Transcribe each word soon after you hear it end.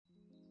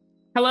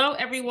Hello,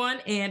 everyone,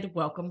 and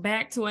welcome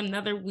back to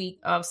another week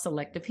of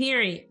Selective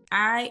Hearing.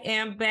 I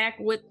am back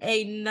with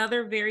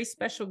another very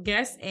special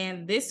guest,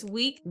 and this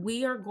week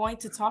we are going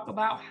to talk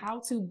about how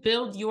to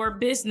build your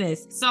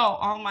business. So,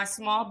 all my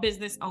small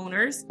business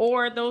owners,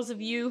 or those of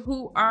you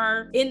who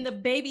are in the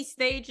baby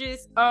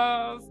stages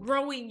of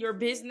growing your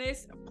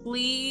business,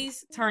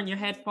 please turn your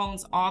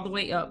headphones all the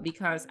way up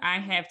because I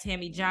have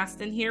Tammy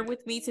Johnston here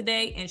with me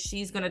today, and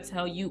she's going to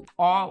tell you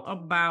all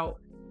about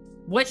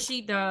what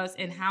she does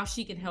and how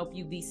she can help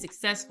you be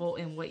successful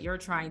in what you're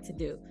trying to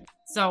do.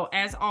 So,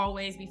 as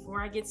always,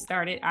 before I get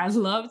started, I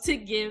love to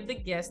give the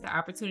guest the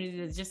opportunity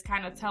to just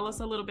kind of tell us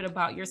a little bit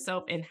about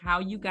yourself and how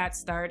you got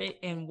started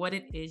and what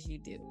it is you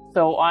do.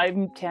 So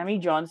I'm Tammy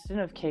Johnston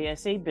of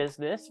KSA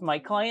Business. My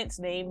clients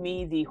name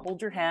me the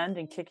Hold Your Hand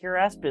and Kick Your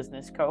Ass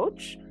Business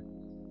Coach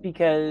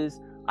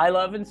because I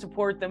love and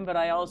support them, but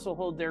I also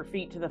hold their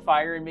feet to the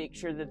fire and make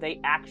sure that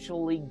they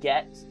actually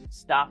get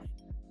stuff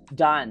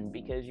done,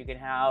 because you can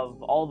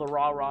have all the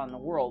rah-rah in the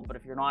world, but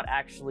if you're not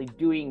actually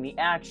doing the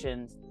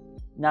actions,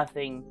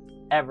 nothing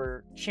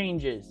ever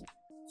changes.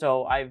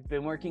 So I've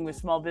been working with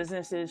small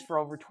businesses for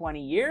over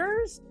 20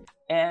 years,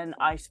 and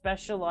I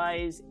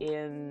specialize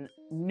in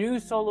new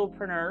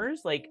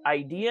solopreneurs, like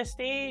idea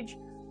stage,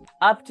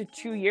 up to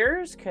 2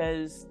 years,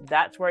 because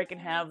that's where I can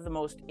have the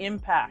most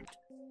impact.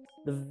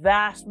 The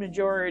vast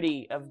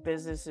majority of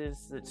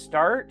businesses that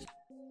start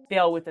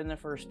fail within the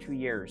first 2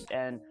 years,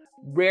 and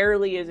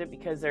rarely is it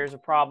because there's a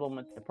problem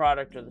with the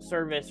product or the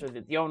service or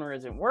that the owner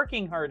isn't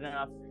working hard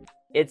enough.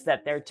 It's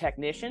that they're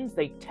technicians.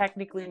 They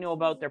technically know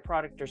about their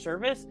product or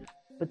service,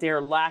 but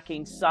they're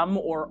lacking some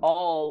or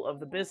all of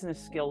the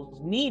business skills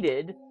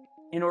needed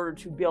in order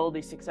to build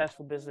a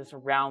successful business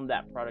around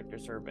that product or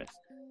service.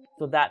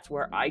 So that's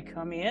where I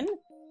come in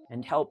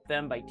and help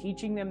them by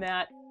teaching them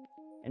that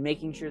and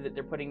making sure that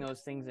they're putting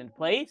those things in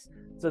place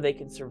so they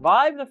can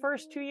survive the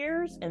first 2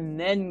 years and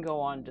then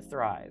go on to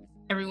thrive.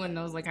 Everyone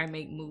knows like I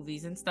make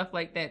movies and stuff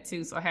like that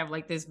too. So I have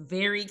like this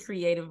very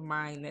creative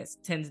mind that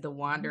tends to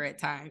wander at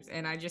times.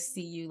 And I just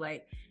see you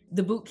like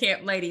the boot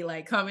camp lady,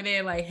 like coming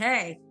in like,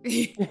 hey,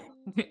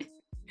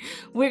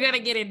 we're gonna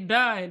get it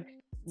done.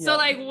 So Yeah.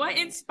 like what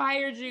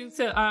inspired you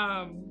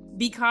to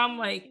become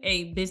like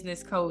a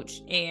business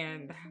coach,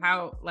 and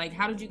how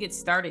did you get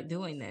started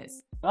doing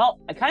this?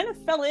 Well, I kind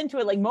of fell into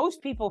it like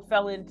most people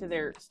fell into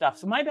their stuff.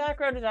 So my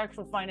background is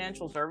actual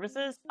financial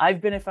services. I've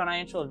been a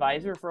financial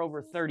advisor for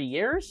over 30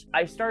 years.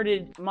 I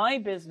started my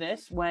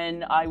business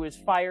when I was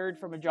fired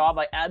from a job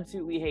I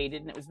absolutely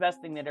hated, and it was the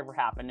best thing that ever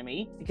happened to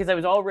me because I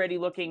was already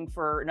looking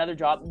for another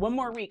job. One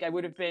more week, I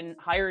would have been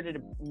hired at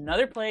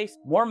another place,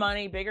 more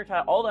money, bigger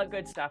title, all that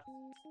good stuff.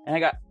 And I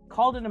got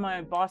called into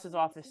my boss's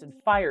office and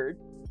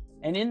fired.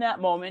 And in that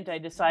moment, I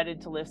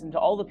decided to listen to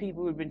all the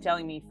people who had been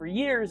telling me for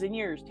years and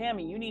years,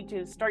 Tammy, you need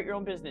to start your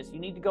own business. You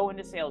need to go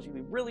into sales. You'll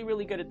be really,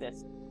 really good at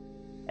this.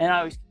 And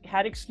I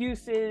had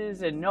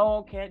excuses and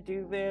no, can't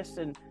do this,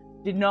 and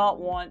did not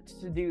want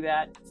to do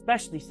that,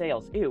 especially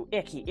sales. Ew,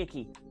 icky,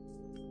 icky.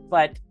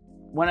 But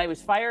when I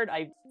was fired,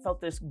 I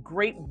felt this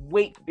great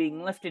weight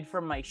being lifted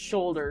from my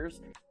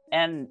shoulders.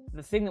 And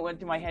the thing that went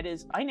through my head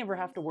is, I never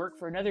have to work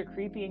for another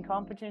creepy,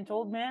 incompetent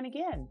old man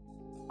again.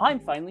 I'm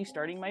finally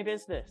starting my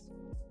business.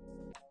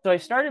 So I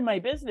started my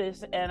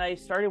business and I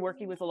started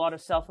working with a lot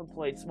of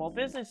self-employed small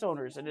business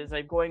owners. And as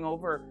I'm going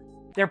over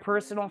their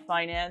personal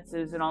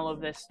finances and all of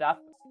this stuff,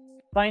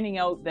 finding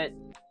out that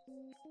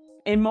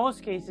in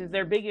most cases,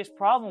 their biggest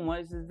problem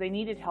was they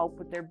needed help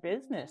with their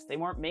business. They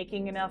weren't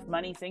making enough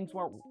money. Things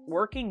weren't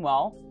working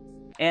well.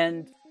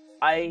 And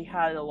I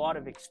had a lot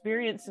of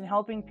experience in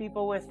helping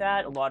people with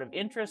that, a lot of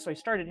interest. So I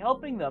started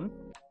helping them.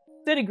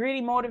 Instead of greedy,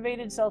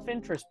 motivated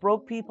self-interest,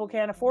 broke people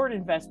can't afford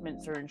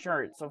investments or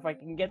insurance. So if I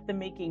can get them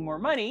making more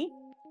money,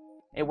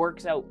 it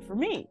works out for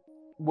me.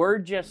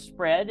 Word just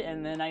spread,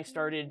 and then I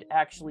started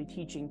actually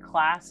teaching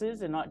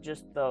classes and not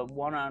just the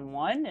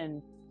one-on-one.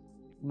 And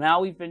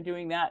now we've been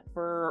doing that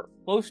for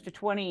close to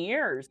 20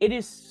 years. It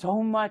is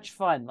so much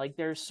fun. Like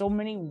there's so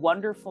many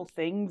wonderful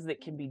things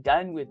that can be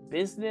done with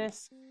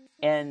business.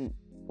 And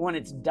when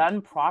it's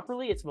done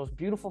properly, it's the most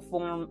beautiful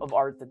form of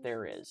art that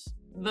there is.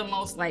 The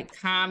most like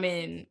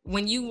common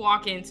when you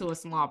walk into a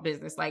small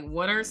business, like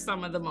what are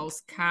some of the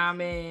most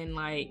common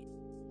like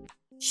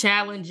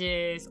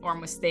challenges or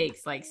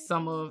mistakes, like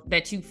some of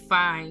that you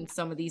find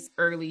some of these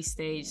early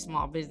stage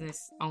small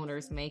business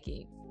owners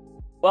making?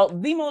 Well,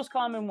 the most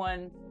common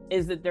one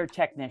is that they're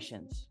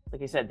technicians.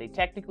 Like I said, they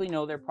technically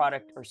know their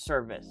product or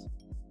service,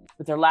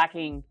 but they're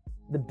lacking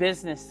the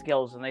business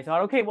skills. And they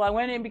thought, okay, well, I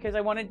went in because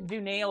I wanted to do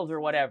nails or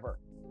whatever.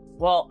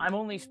 Well, I'm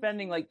only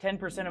spending like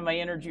 10% of my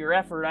energy or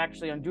effort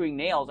actually on doing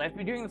nails. I have to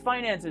be doing the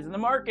finances and the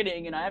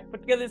marketing, and I have to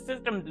put together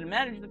systems and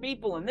manage the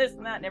people and this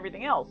and that and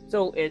everything else.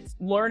 So it's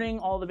learning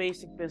all the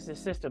basic business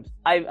systems.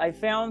 I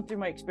found through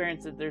my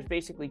experience that there's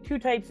basically two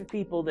types of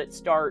people that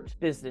start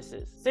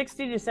businesses.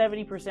 60 to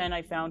 70%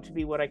 I found to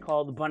be what I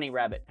call the bunny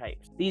rabbit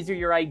types. These are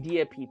your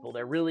idea people.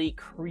 They're really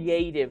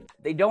creative.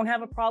 They don't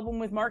have a problem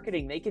with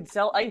marketing. They can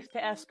sell ice to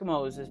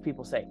Eskimos, as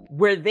people say.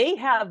 Where they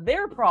have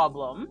their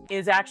problem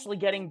is actually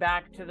getting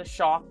back to the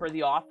shop or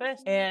the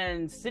office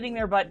and sitting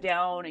their butt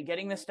down and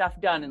getting the stuff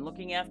done and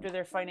looking after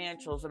their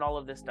financials and all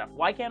of this stuff.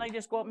 Why can't I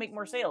just go out and make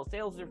more sales?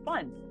 Sales are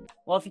fun.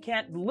 Well, if you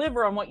can't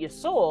deliver on what you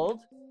sold,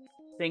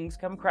 things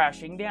come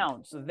crashing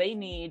down. So they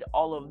need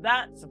all of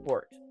that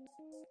support.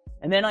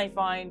 And then I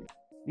find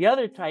the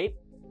other type,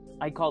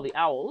 I call the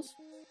owls,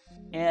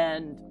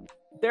 and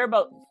they're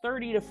about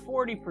 30 to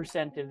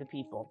 40% of the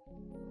people.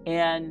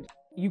 And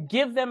you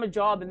give them a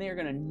job and they're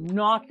going to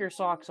knock your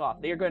socks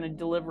off. They're going to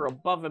deliver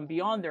above and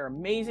beyond. They're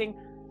amazing.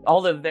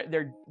 All of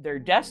their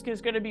desk is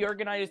going to be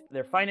organized.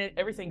 Their finance,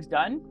 everything's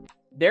done.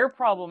 Their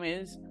problem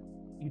is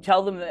you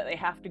tell them that they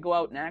have to go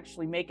out and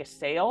actually make a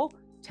sale,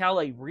 tell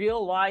a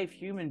real live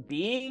human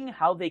being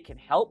how they can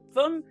help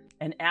them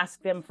and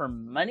ask them for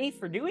money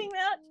for doing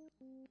that.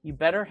 You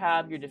better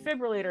have your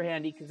defibrillator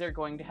handy because they're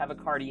going to have a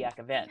cardiac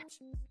event.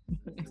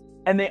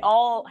 And they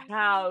all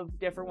have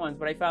different ones,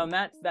 but I found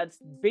that's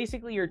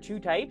basically your two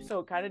types. So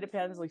it kind of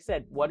depends, like I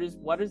said, what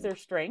is their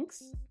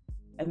strengths,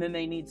 and then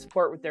they need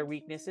support with their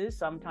weaknesses.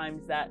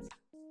 Sometimes that's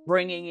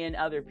bringing in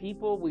other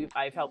people.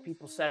 I've helped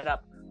people set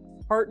up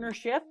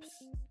partnerships,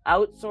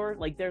 outsource,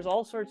 like there's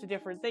all sorts of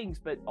different things,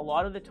 but a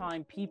lot of the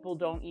time people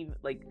don't even,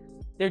 like,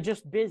 they're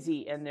just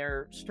busy and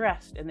they're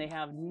stressed and they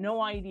have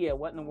no idea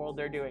what in the world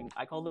they're doing.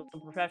 I call them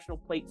professional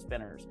plate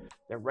spinners.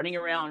 They're running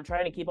around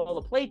trying to keep all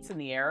the plates in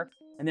the air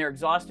and they're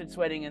exhausted,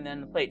 sweating, and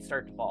then the plates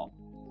start to fall.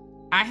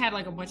 I had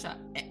like a bunch of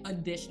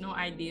additional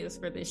ideas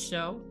for this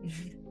show,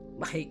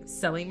 like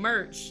selling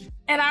merch.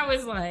 And I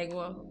was like,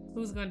 well,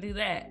 who's going to do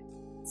that?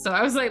 So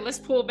I was like, let's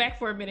pull back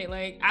for a minute.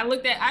 Like I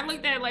looked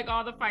at like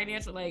all the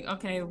financial, like,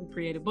 okay, we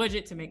create a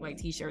budget to make like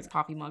t-shirts,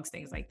 coffee mugs,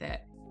 things like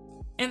that.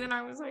 And then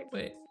I was like,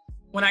 but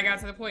when I got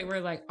to the point where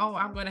like, oh,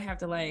 I'm going to have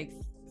to like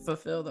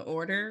fulfill the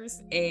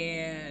orders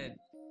and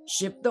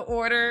ship the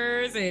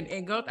orders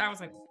and go, I was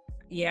like,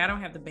 yeah, I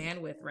don't have the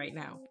bandwidth right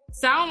now.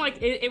 Sound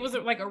like it was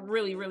like a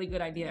really, really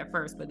good idea at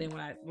first. But then when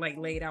I like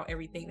laid out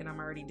everything that I'm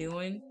already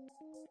doing,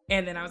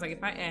 and then I was like,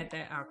 if I add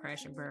that, I'll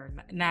crash and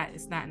burn.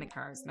 It's not in the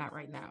cards, not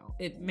right now.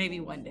 It maybe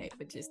one day,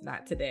 but just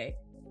not today.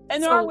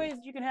 And there are ways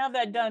you can have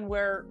that done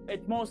where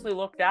it's mostly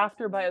looked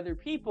after by other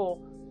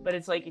people, but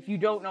it's like, if you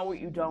don't know what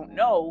you don't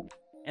know,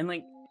 and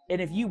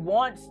if you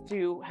want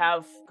to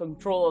have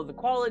control of the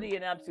quality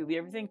and absolutely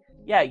everything,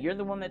 yeah, you're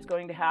the one that's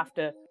going to have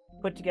to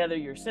put together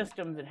your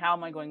systems and how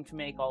am I going to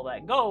make all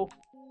that go,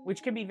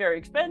 which can be very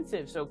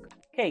expensive. So,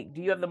 okay,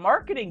 do you have the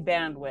marketing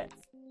bandwidth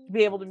to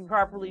be able to be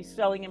properly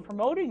selling and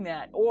promoting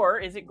that? Or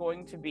is it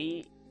going to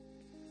be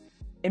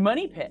a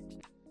money pit?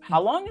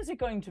 How long is it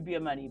going to be a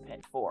money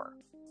pit for?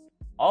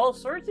 All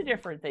sorts of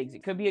different things.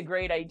 It could be a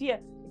great idea.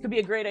 It could be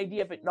a great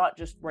idea, but not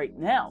just right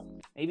now.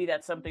 Maybe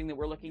that's something that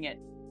we're looking at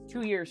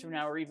 2 years from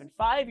now or even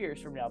 5 years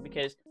from now,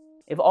 because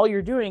if all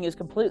you're doing is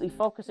completely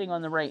focusing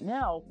on the right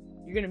now,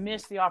 you're going to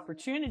miss the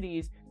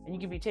opportunities and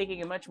you can be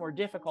taking a much more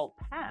difficult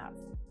path.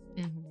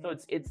 Mm-hmm. So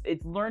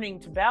it's learning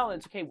to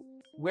balance, okay,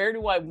 where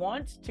do I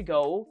want to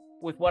go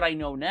with what I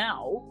know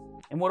now?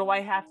 And what do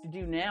I have to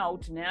do now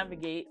to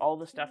navigate all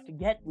the stuff to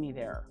get me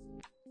there?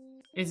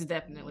 It's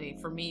definitely,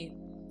 for me,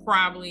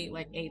 probably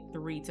like a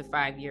 3 to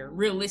 5 year,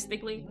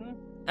 realistically,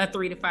 a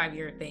 3 to 5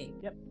 year thing.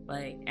 Yep.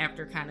 Like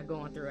after kind of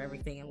going through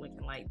everything and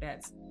looking like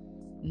that's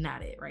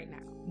not it right now,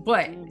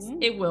 but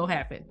it will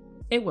happen.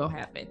 It will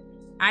happen.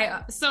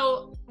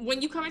 So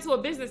when you come into a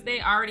business,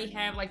 they already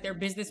have like their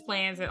business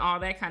plans and all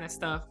that kind of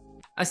stuff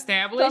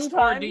established.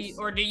 Sometimes.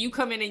 or do you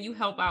come in and you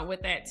help out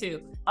with that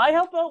too? I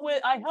help out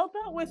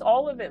with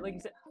all of it. Like I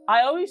said,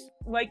 I always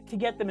like to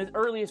get them as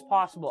early as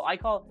possible.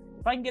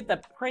 If I can get the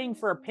praying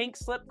for a pink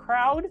slip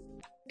crowd,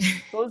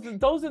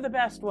 those are the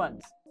best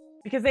ones,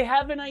 because they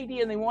have an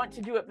idea and they want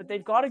to do it, but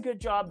they've got a good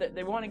job that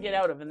they want to get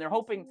out of, and they're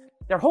hoping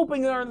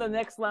they're in the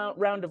next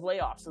round of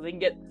layoffs so they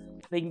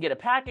can get a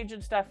package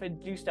and stuff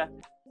and do stuff,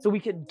 so we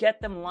could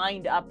get them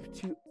lined up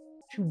to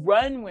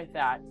run with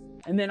that.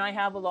 And then I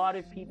have a lot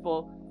of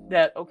people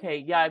that, okay,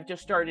 yeah, I've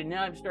just started,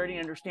 now I'm starting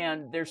to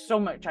understand there's so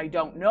much I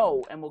don't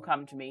know, and will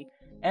come to me.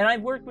 And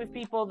I've worked with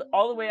people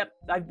all the way up.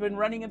 I've been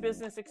running a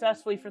business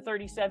successfully for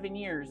 37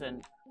 years,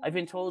 and I've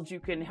been told you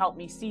can help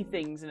me see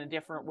things in a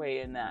different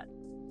way in that.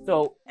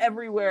 So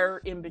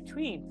everywhere in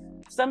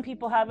between. Some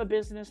people have a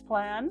business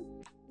plan.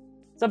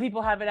 Some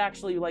people have it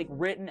actually like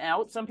written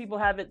out. Some people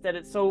have it that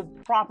it's so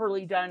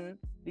properly done.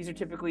 These are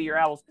typically your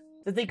owls,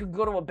 that they could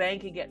go to a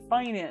bank and get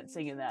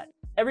financing in that.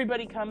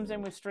 Everybody comes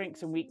in with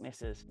strengths and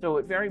weaknesses. So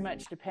it very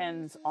much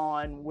depends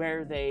on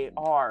where they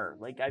are.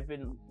 Like I've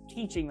been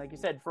teaching, like I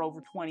said, for over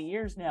 20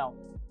 years now,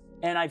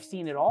 and I've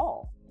seen it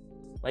all.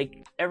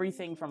 Like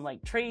everything from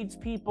like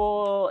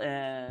tradespeople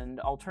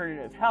and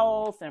alternative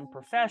health and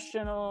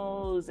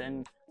professionals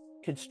and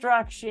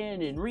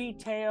construction and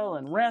retail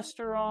and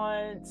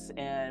restaurants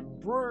and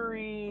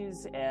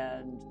breweries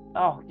and,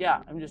 oh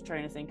yeah, I'm just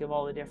trying to think of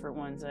all the different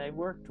ones I've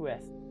worked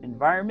with.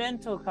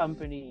 Environmental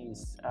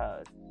companies,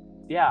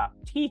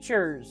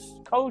 teachers,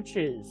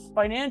 coaches,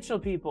 financial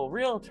people,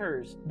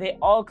 realtors, they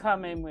all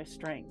come in with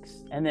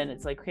strengths. And then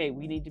it's like, okay,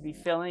 we need to be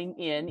filling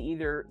in,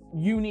 either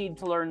you need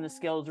to learn the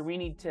skills or we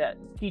need to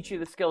teach you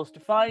the skills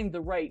to find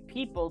the right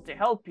people to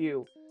help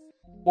you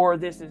or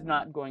this is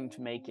not going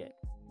to make it.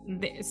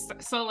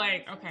 So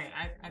like, okay,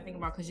 I think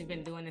about, because you've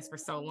been doing this for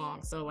so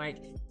long, so like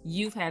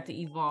you've had to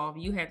evolve,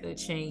 you had to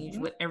change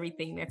with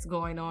everything that's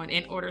going on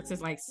in order to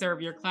like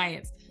serve your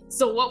clients.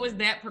 So what was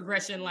that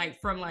progression like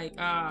from like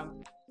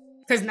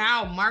because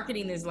now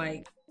marketing is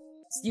like,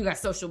 you got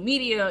social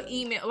media,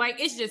 email, like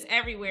it's just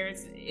everywhere.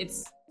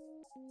 It's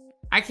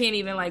I can't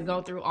even like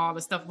go through all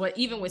the stuff, but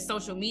even with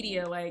social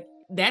media, like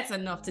that's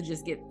enough to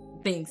just get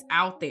things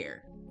out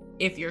there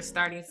if you're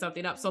starting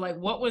something up. So like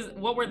what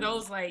were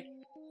those like,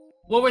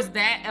 what was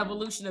that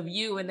evolution of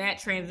you and that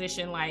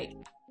transition like?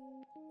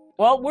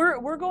 Well,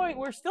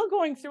 we're still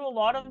going through a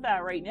lot of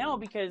that right now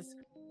because,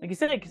 like I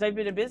said, because I've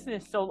been in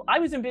business. So I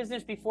was in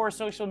business before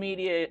social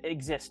media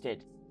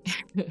existed.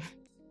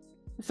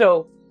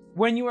 So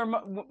when you were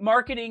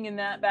marketing in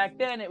that back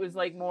then, it was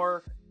like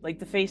more like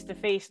the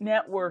face-to-face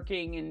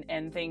networking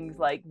and things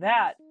like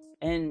that.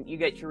 And you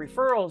get your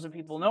referrals and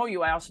people know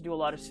you. I also do a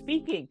lot of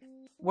speaking,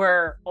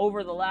 where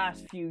over the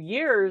last few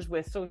years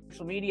with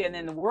social media and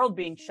then the world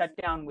being shut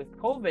down with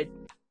COVID.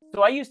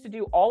 So I used to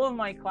do all of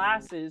my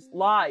classes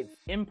live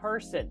in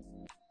person.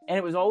 And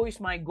it was always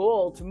my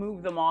goal to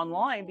move them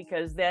online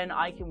because then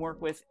I can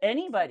work with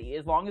anybody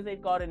as long as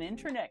they've got an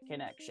internet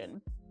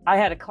connection. I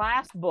had a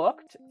class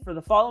booked for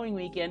the following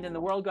weekend and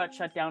the world got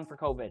shut down for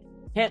COVID.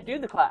 Can't do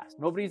the class.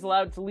 Nobody's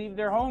allowed to leave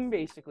their home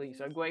basically.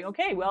 So I'm going,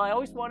 okay, well, I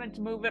always wanted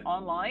to move it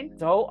online.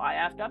 So I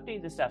have to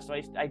update the stuff. So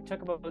I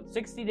took about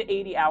 60 to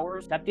 80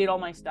 hours to update all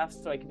my stuff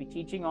so I could be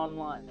teaching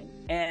online.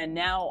 And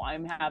now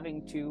I'm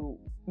having to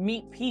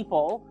meet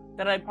people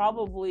that I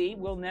probably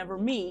will never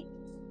meet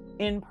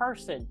in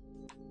person.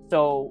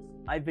 So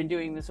I've been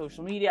doing the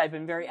social media. I've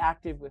been very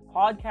active with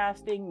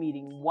podcasting,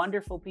 meeting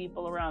wonderful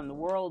people around the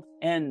world.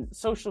 And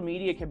social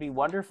media can be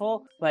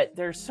wonderful, but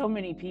there's so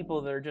many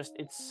people that are just,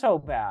 it's so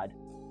bad.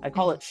 I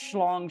call it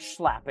schlong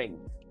slapping.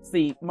 It's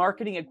the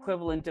marketing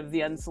equivalent of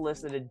the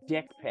unsolicited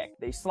dick pic.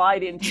 They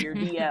slide into your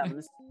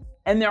DMs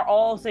and they're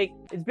all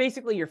saying, it's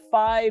basically your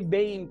 5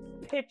 main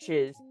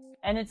pitches.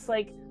 And it's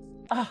like,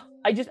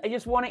 I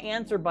just want to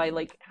answer by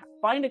like,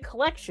 find a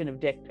collection of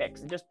dick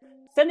pics and just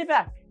send it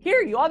back.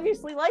 Here, you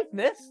obviously like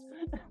this.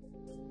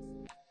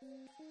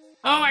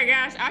 Oh my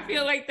gosh, I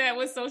feel like that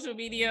with social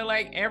media.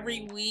 Like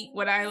every week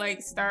when I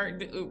like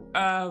start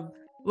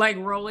like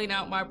rolling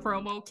out my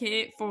promo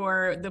kit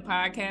for the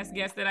podcast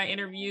guests that I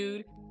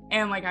interviewed,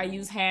 and like I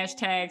use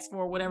hashtags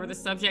for whatever the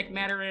subject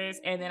matter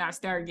is, and then I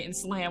start getting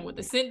slammed with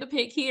the send the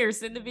pic here,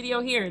 send the video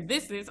here,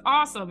 this is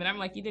awesome. And I'm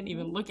like, you didn't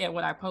even look at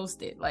what I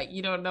posted. Like,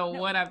 you don't know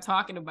what I'm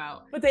talking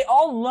about. But they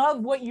all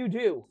love what you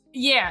do.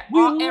 Yeah,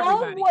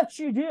 love what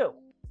you do.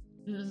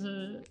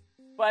 Mm-hmm.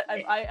 But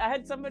I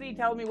had somebody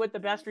tell me what the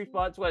best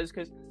response was,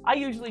 because I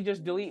usually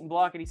just delete and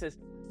block. And he says,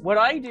 what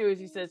I do is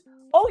he says,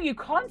 oh, you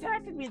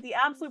contacted me at the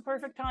absolute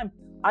perfect time.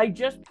 I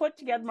just put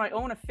together my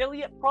own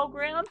affiliate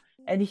program.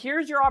 And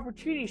here's your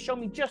opportunity to show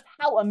me just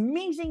how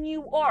amazing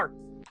you are.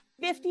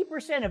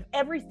 50% of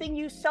everything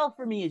you sell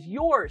for me is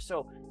yours.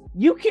 So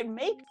you can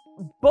make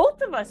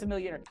both of us a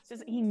millionaire.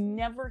 Says he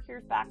never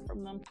hears back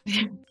from them.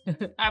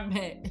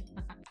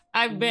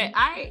 I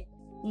bet.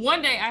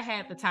 One day I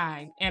had the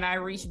time and I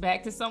reached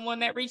back to someone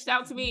that reached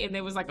out to me, and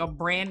there was like a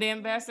brand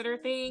ambassador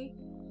thing.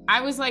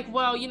 I was like,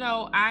 well, you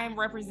know, I'm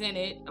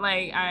represented.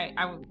 Like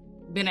I've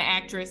been an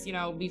actress, you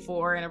know,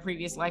 before in a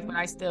previous life, but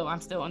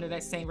I'm still under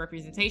that same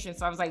representation.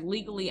 So I was like,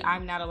 legally,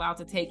 I'm not allowed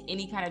to take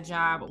any kind of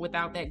job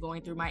without that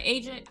going through my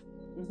agent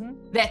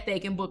that they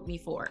can book me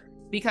for,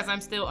 because I'm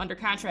still under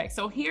contract.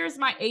 So here's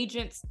my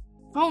agent's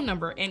phone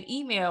number and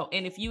email.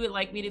 And if you would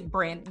like me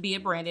to be a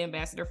brand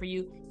ambassador for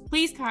you,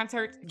 please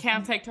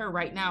contact her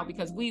right now,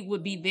 because we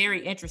would be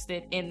very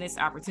interested in this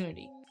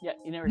opportunity. Yeah,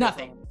 you never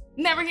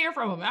never hear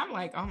from him. I'm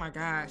like, oh my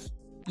gosh.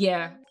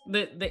 Yeah,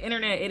 the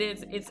internet,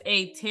 it's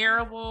a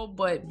terrible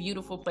but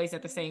beautiful place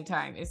at the same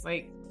time. It's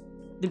like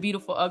the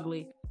beautiful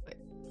ugly. But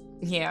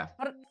yeah.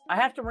 But I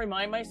have to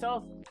remind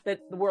myself that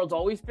the world's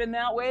always been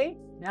that way.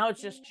 Now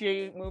it's just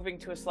you moving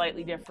to a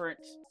slightly different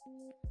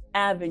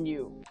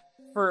avenue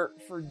for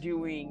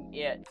doing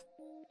it.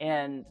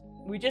 And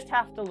we just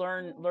have to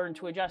learn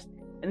to adjust.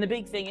 And the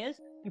big thing is,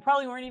 you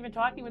probably weren't even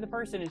talking with a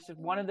person. It's just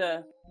one of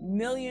the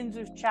millions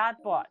of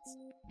chatbots.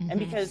 And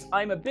because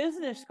I'm a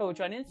business coach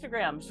on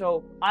Instagram,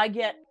 so I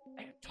get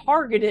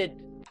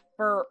targeted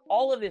for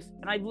all of this.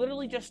 And I've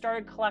literally just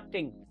started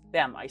collecting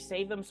them. I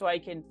save them so I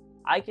can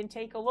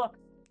take a look.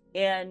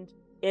 And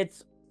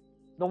it's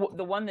the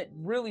one that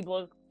really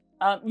blows.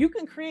 You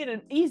can create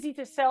an easy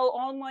to sell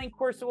online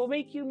course that will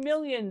make you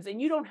millions,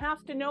 and you don't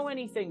have to know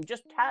anything.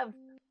 Just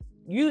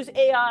use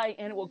AI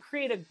and it will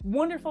create a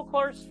wonderful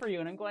course for you.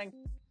 And I'm going,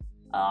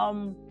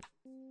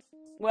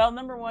 well,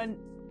 number one,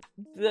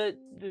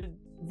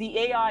 the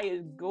AI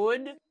is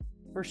good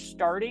for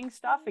starting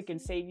stuff. It can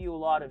save you a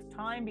lot of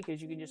time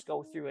because you can just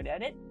go through and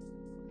edit.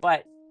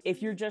 But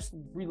if you're just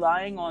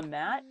relying on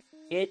that,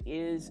 it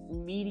is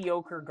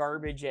mediocre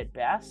garbage at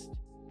best.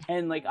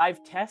 And like,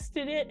 I've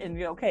tested it and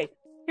go, okay,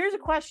 here's a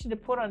question to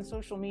put on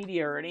social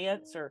media or an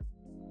answer.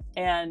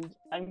 And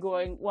I'm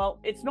going, well,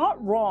 it's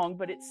not wrong,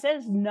 but it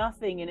says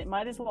nothing, and it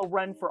might as well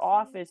run for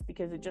office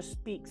because it just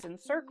speaks in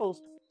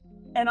circles.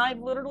 And I've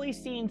literally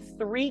seen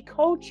 3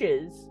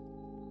 coaches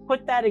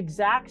put that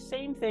exact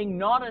same thing,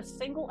 not a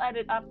single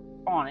edit up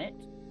on it,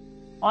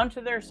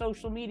 onto their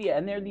social media.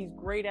 And they're these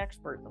great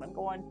experts. And I'm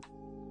going,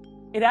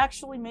 it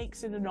actually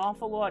makes it an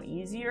awful lot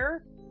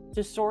easier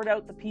to sort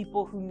out the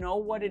people who know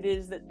what it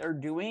is that they're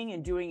doing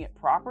and doing it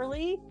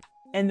properly,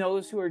 and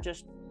those who are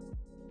just,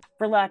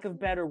 for lack of a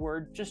better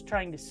word, just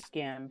trying to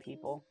scam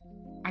people.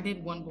 I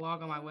did one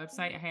blog on my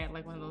website. I had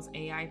like one of those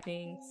AI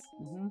things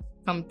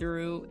come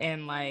through,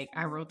 and like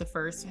I wrote the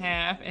first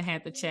half and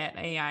had the chat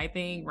AI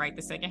thing write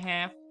the second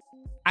half.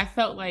 I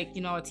felt like,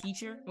 you know, a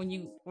teacher when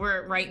you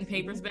were writing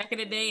papers back in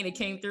the day and it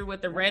came through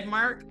with the red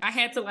mark. I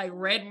had to like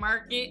red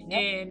mark it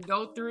and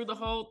go through the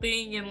whole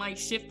thing and like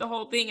shift the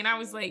whole thing. And I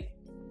was like,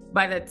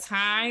 by the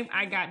time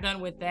I got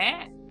done with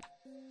that,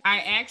 I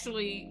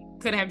actually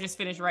could have just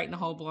finished writing the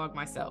whole blog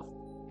myself.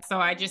 So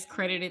I just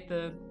credited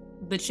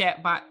the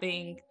chat bot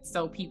thing,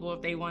 so people,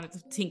 if they wanted to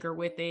tinker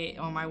with it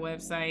on my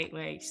website,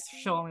 like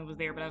show them it was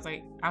there. But I was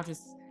like, I'll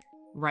just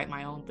write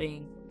my own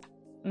thing.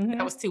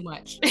 That was too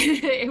much.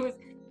 It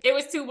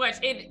was too much.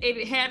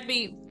 It had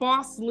me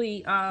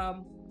falsely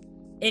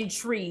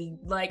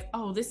intrigued, like,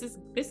 oh, this is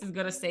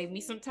gonna save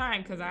me some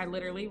time, because I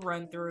literally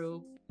run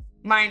through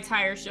my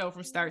entire show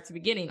from start to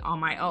beginning on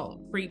my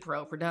own,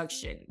 pre-pro,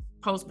 production,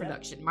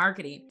 post-production,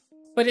 marketing.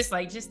 But it's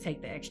like, just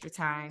take the extra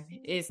time.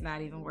 It's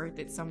not even worth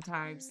it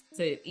sometimes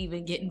to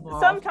even get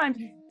involved. Sometimes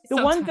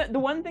the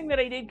one thing that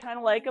I did kind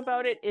of like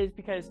about it is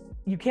because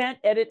you can't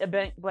edit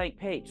a blank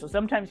page. So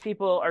sometimes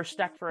people are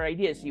stuck for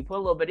ideas. So you put a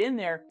little bit in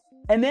there,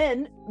 and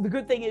then the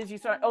good thing is you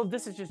start, oh,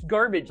 this is just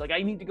garbage. Like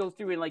I need to go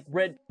through and like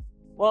read.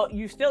 Well,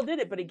 you still did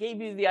it, but it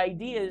gave you the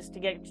ideas to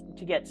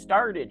get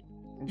started.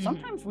 And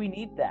sometimes we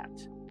need that.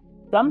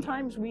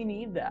 Sometimes we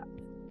need that.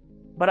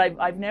 But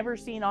I've never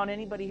seen on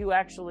anybody who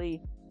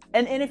actually.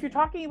 And if you're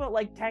talking about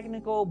like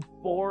technical,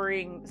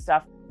 boring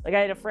stuff, like I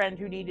had a friend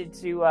who needed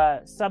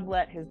to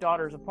sublet his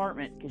daughter's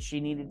apartment because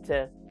she needed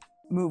to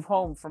move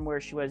home from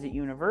where she was at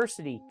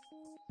university.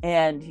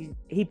 And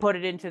he put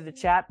it into the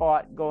chat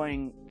bot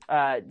going,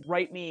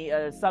 write me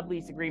a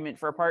sublease agreement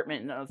for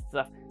apartment and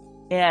stuff.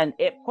 And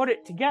it put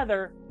it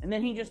together, and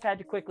then he just had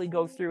to quickly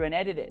go through and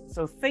edit it.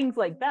 So things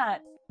like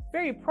that,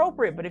 very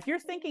appropriate. But if you're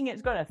thinking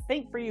it's going to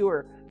think for you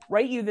or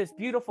write you this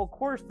beautiful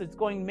course that's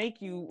going to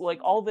make you like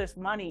all this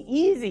money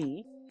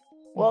easy,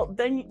 well,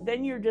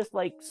 then you're just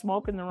like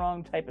smoking the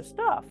wrong type of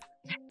stuff.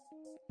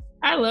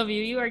 I love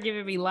you. You are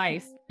giving me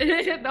life.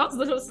 Those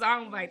little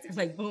sound bites, it's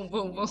like boom,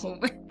 boom,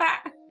 boom.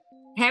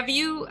 Have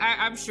you?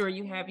 I'm sure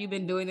you have. You've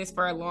been doing this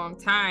for a long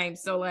time.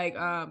 So like,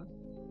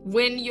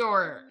 when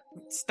you're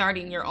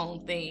starting your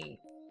own thing,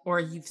 or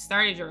you've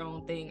started your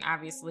own thing,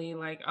 obviously,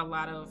 like a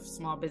lot of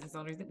small business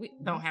owners, we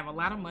don't have a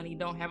lot of money,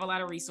 don't have a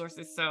lot of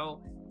resources,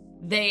 so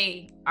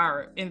they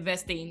are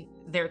investing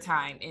their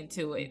time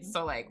into it.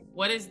 So like,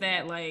 what is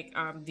that like?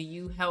 Do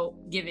you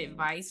help give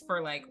advice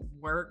for like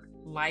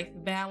work-life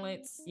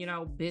balance, you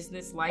know,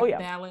 business-life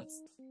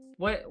balance?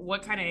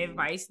 What kind of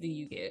advice do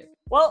you give?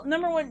 Well,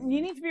 number one,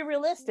 you need to be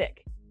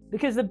realistic,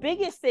 because the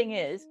biggest thing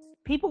is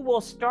people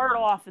will start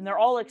off and they're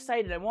all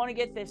excited. I want to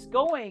get this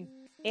going.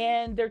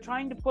 And they're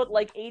trying to put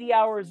like 80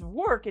 hours of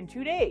work in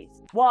 2 days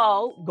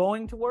while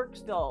going to work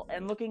still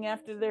and looking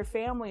after their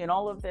family and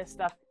all of this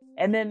stuff.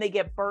 And then they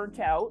get burnt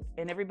out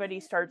and everybody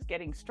starts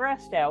getting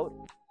stressed out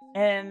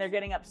and they're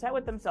getting upset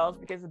with themselves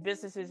because the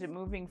business isn't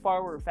moving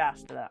forward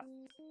fast enough.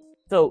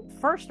 So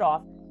first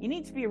off, you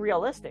need to be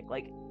realistic.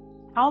 Like,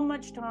 how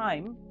much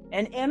time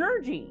and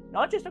energy,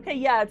 not just, okay,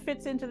 yeah, it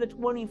fits into the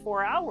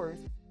 24 hours,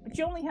 but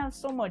you only have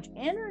so much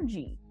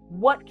energy.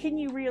 What can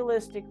you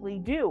realistically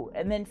do?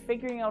 And then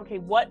figuring out, okay,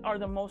 what are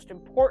the most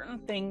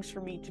important things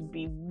for me to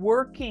be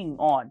working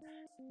on?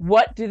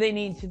 What do they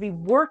need to be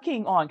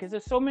working on? Because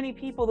there's so many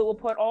people that will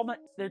put all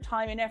their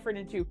time and effort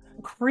into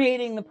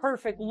creating the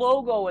perfect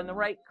logo and the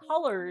right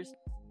colors,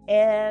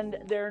 and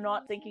they're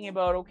not thinking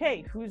about,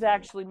 okay, who's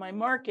actually my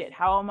market?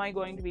 How am I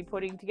going to be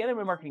putting together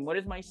my marketing? What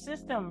is my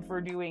system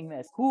for doing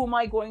this? Who am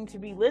I going to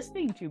be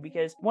listening to?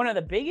 Because one of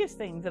the biggest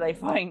things that I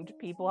find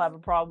people have a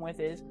problem with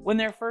is when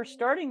they're first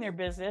starting their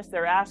business,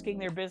 they're asking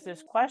their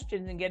business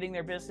questions and getting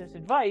their business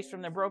advice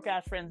from their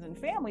broke-ass friends and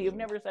family who've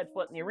never set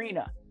foot in the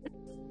arena.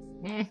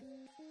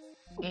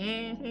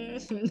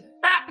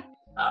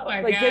 Oh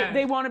my like God.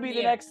 They want to be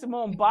the next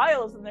Simone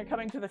Biles, and they're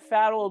coming to the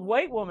fat old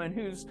white woman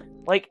who's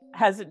like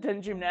hasn't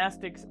done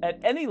gymnastics at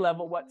any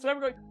level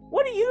whatsoever, going,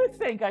 what do you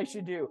think I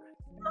should do?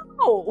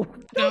 No,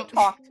 don't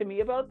talk to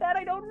me about that.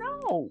 I don't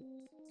know.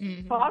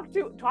 Talk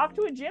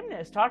to a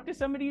gymnast. Talk to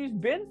somebody who's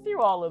been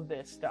through all of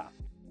this stuff.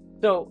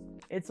 So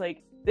it's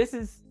like, this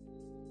is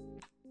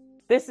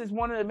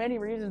one of the many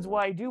reasons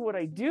why I do what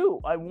I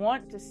do. I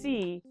want to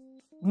see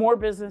more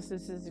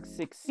businesses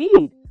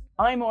succeed.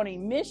 I'm on a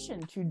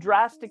mission to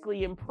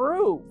drastically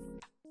improve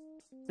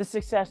the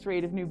success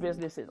rate of new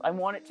businesses. I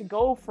want it to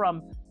go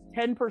from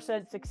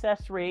 10%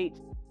 success rate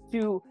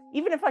to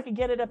even if I could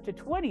get it up to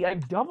 20,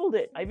 I've doubled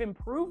it. I've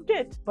improved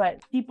it.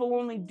 But people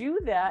only do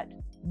that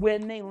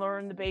when they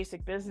learn the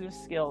basic business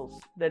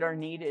skills that are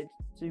needed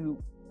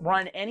to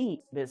run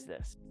any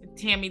business.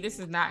 Tammy, this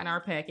is not in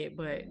our packet,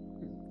 but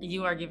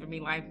you are giving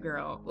me life,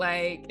 girl.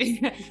 Like,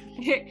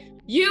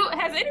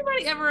 has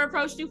anybody ever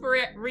approached you for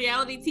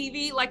reality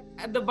TV, like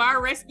the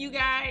Bar Rescue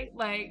guy?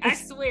 Like, I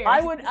swear.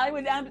 I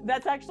would,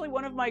 that's actually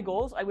one of my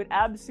goals. I would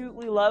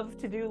absolutely love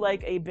to do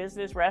like a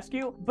business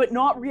rescue, but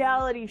not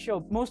reality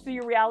show. Most of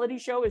your reality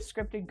show is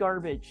scripted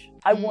garbage.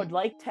 I would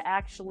like to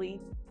actually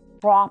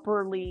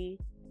properly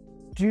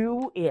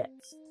do it.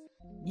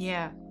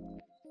 Yeah.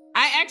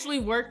 I actually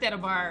worked at a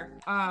bar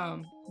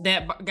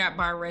that got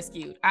bar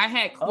rescued. I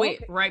had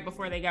quit right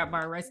before they got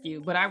bar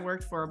rescued, but I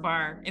worked for a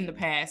bar in the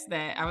past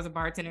that I was a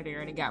bartender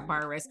there, and it got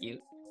bar rescued.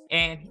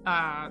 And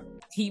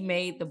he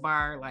made the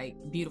bar like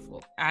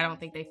beautiful. I don't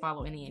think they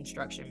follow any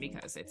instruction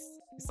because it's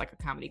like a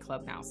comedy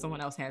club now.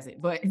 Someone else has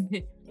it, but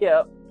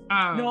yeah.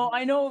 No,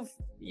 I know of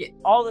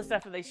all the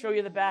stuff that they show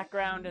you the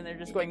background, and they're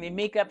just going, they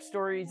make up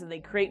stories and they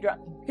create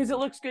because it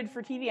looks good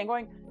for TV. I'm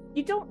going,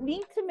 you don't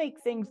need to make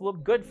things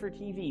look good for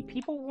TV.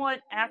 People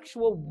want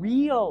actual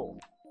real.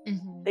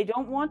 Mm-hmm. They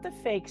don't want the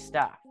fake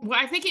stuff. Well,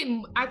 I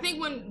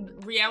think when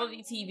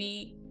reality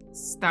TV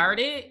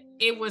started,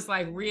 it was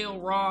like real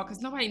raw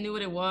because nobody knew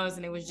what it was,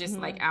 and it was just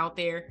like out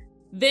there.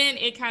 Then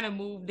it kind of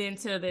moved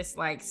into this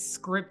like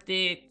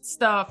scripted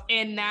stuff,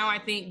 and now I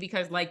think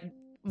because like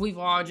we've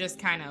all just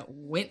kind of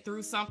went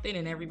through something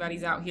and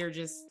everybody's out here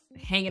just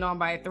hanging on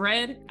by a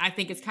thread, I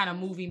think it's kind of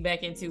moving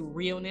back into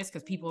realness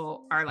because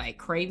people are like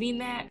craving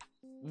that.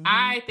 Mm-hmm.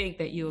 I think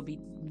that you would be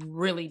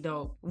really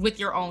dope with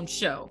your own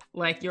show,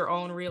 like your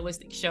own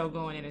realistic show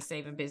going into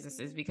saving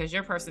businesses, because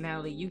your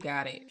personality, you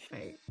got it.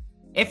 Like,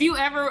 if you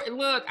ever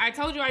look, I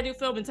told you I do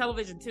film and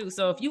television too.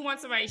 So if you want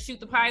somebody to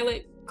shoot the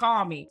pilot,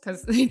 call me,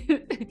 because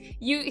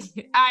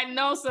I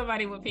know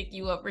somebody would pick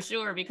you up for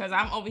sure, because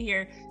I'm over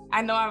here.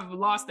 I know I've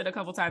lost it a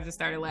couple times and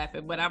started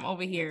laughing, but I'm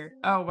over here.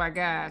 Oh my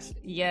gosh.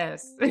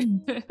 Yes.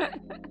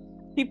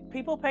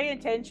 People pay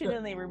attention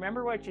and they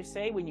remember what you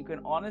say when you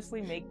can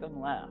honestly make them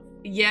laugh.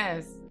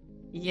 Yes.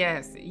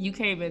 Yes. You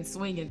came in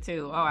swinging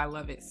too. Oh, I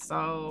love it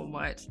so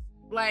much.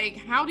 Like,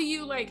 how do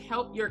you like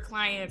help your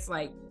clients?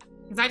 Like,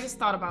 because I just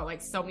thought about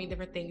like so many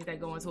different things that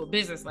go into a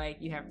business. Like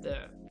you have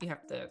to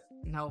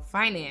know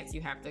finance.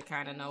 You have to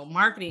kind of know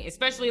marketing,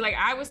 especially like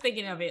I was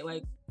thinking of it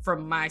like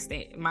from my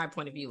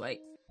point of view.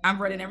 Like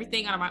I'm running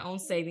everything out of my own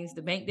savings.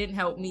 The bank didn't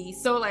help me.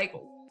 So like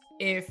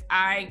if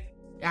I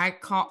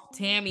call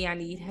Tammy, I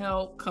need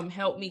help. Come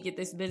help me get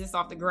this business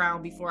off the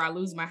ground before I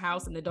lose my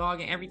house and the dog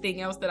and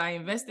everything else that I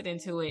invested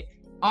into it.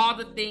 All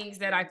the things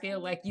that I feel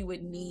like you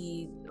would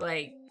need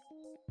like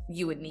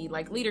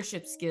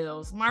leadership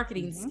skills,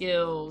 marketing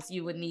skills.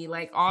 You would need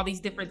like all these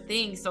different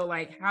things. So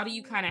like, how do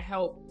you kind of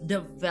help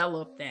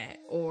develop that,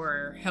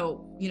 or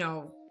help,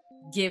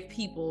 give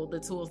people the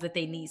tools that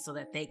they need so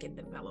that they can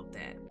develop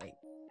that? Like,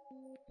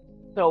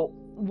 so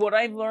what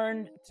I've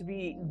learned to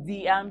be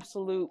the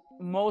absolute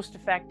most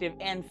effective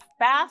and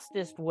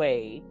fastest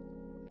way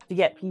to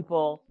get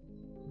people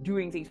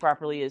doing things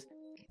properly is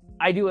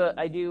I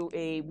do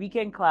a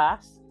weekend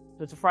class.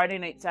 So it's a Friday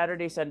night,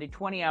 Saturday, Sunday,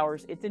 20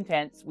 hours. It's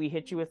intense. We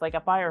hit you with like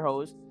a fire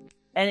hose,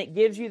 and it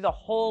gives you the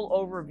whole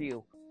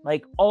overview,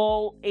 like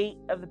all 8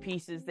 of the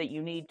pieces that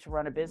you need to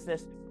run a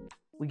business.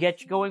 We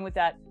get you going with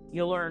that.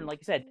 You'll learn, like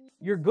I said,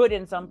 you're good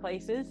in some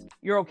places,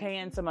 you're okay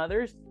in some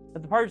others,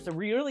 but the parts that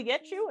really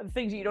get you are the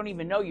things that you don't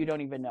even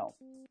know.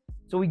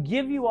 So we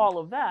give you all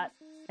of that.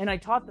 And I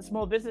taught the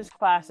small business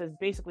class as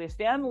basically a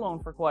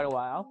standalone for quite a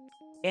while,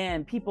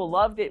 and people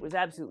loved it. It was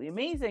absolutely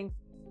amazing.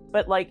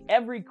 But like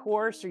every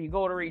course, or you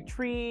go to a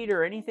retreat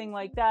or anything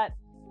like that,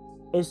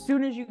 as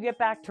soon as you get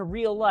back to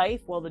real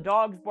life, well, the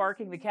dog's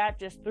barking, the cat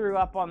just threw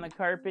up on the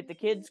carpet, the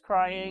kid's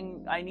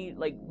crying, I need,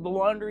 like, the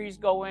laundry's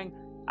going,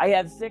 I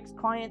have 6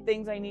 client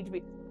things I need to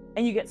be,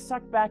 and you get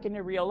sucked back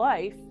into real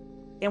life,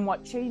 and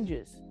what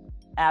changes?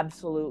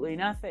 Absolutely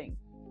nothing.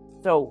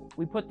 So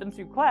we put them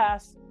through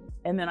class,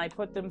 and then I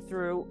put them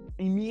through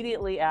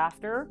immediately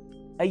after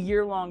a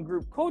year-long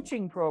group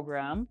coaching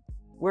program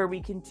where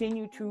we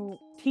continue to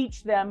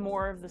teach them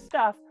more of the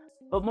stuff,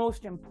 but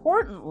most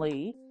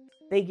importantly,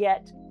 they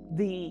get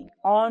the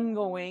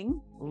ongoing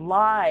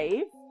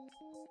live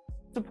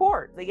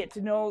support. They get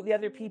to know the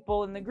other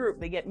people in the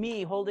group. They get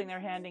me holding their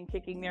hand and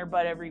kicking their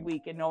butt every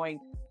week and knowing,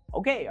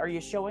 okay, are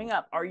you showing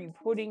up? Are you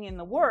putting in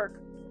the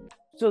work,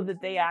 so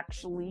that they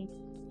actually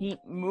keep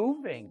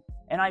moving?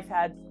 And I've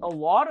had a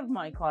lot of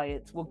my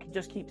clients will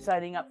just keep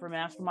signing up for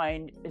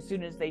Mastermind as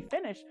soon as they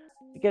finish,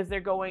 because they're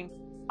going,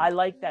 I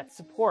like that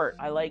support.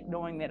 I like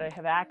knowing that I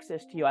have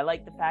access to you. I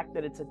like the fact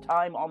that it's a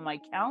time on my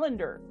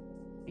calendar,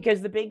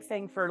 because the big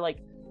thing for like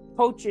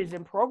coaches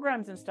and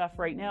programs and stuff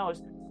right now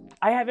is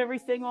I have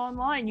everything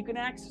online. You can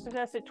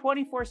access it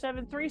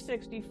 24/7,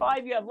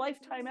 365. You have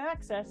lifetime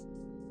access,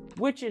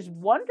 which is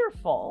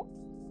wonderful.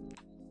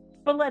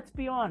 But let's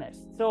be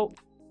honest. So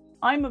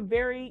I'm a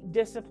very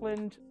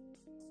disciplined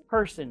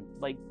person.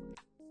 Like,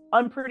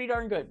 I'm pretty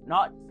darn good.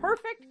 Not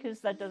perfect,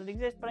 because that doesn't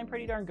exist, but I'm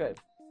pretty darn good.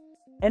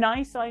 And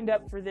I signed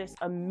up for this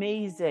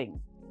amazing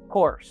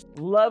course.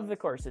 Love the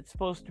course. It's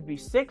supposed to be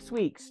 6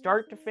 weeks,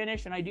 start to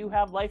finish. And I do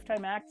have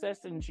lifetime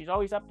access, and she's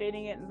always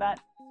updating it and that.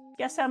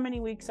 Guess how many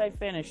weeks I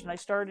finished? And I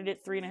started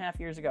it 3.5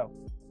 years ago.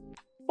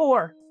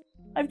 4.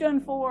 I've done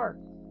 4.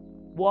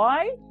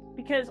 Why?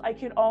 Because I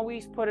can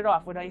always put it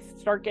off. When I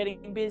start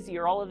getting busy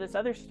or all of this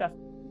other stuff,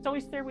 it's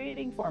always there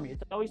waiting for me.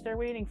 It's always there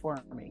waiting for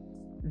me.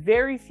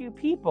 Very few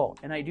people,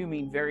 and I do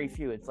mean very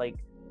few. It's like,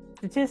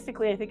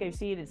 statistically, I think I've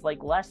seen it's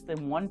like less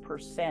than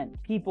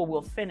 1% people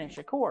will finish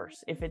a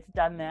course if it's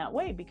done that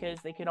way, because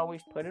they can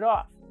always put it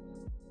off.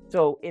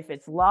 So if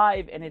it's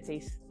live and it's a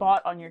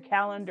spot on your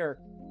calendar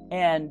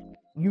and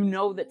you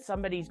know that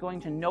somebody's going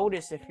to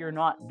notice if you're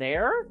not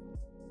there,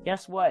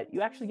 guess what?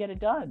 You actually get it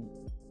done.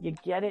 You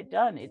get it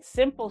done. It's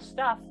simple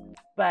stuff,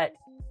 but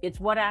it's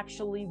what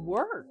actually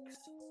works.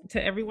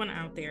 To everyone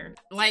out there,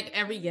 like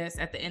every guest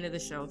at the end of the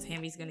show,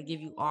 Tammy's going to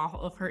give you all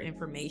of her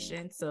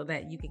information so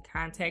that you can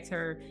contact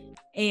her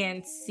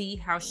and see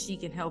how she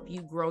can help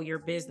you grow your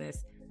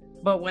business.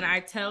 But when I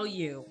tell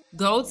you,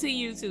 go to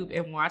YouTube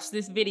and watch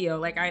this video,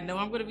 like I know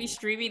I'm going to be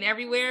streaming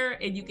everywhere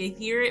and you can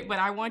hear it, but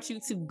I want you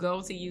to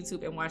go to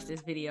YouTube and watch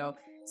this video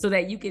so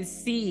that you can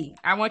see.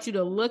 I want you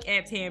to look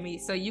at Tammy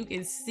so you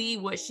can see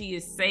what she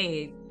is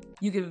saying.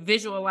 You can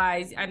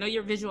visualize. I know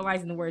you're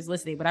visualizing the words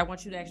listening, but I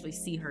want you to actually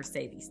see her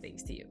say these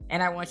things to you.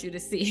 And I want you to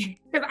see,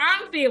 because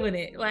I'm feeling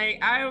it. Like,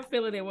 I am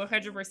feeling it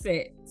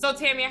 100%. So,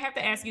 Tammy, I have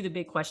to ask you the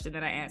big question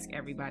that I ask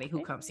everybody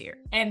who comes here.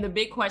 And the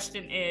big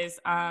question is,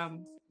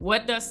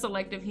 what does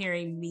selective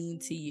hearing mean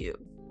to you?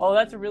 Oh,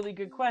 that's a really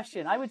good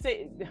question. I would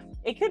say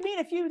it could mean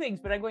a few things,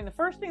 but I'm going, the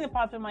first thing that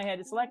pops in my head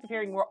is selective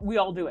hearing. We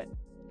all do it.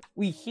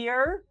 We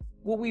hear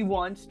what we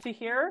want to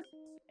hear.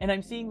 And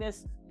I'm seeing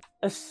this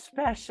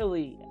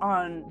especially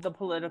on the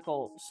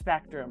political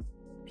spectrum.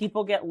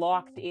 People get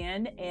locked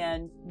in,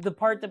 and the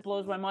part that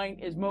blows my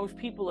mind is most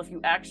people, if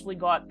you actually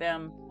got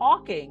them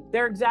talking,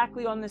 they're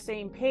exactly on the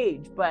same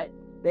page, but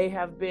they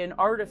have been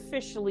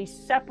artificially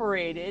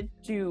separated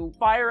to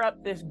fire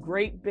up this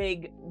great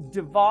big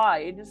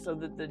divide so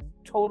that the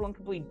total and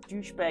complete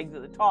douchebags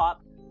at the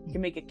top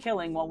can make a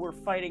killing while we're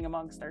fighting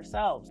amongst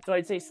ourselves. So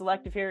I'd say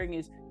selective hearing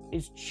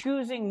is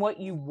choosing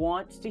what you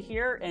want to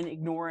hear and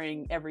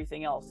ignoring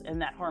everything else.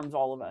 And that harms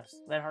all of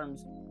us. That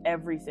harms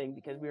everything,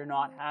 because we are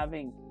not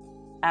having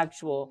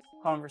actual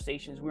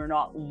conversations. We're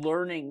not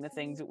learning the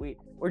things that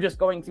we're just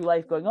going through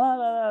life going,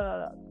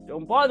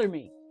 don't bother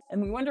me.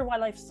 And we wonder why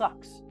life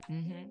sucks.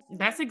 Mm-hmm.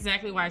 That's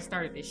exactly why I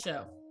started this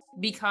show,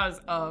 because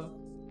of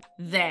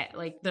that.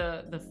 Like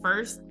the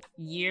first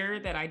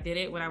year that I did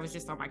it, when I was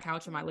just on my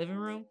couch in my living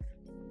room,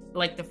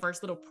 like the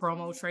first little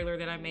promo trailer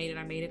that I made, and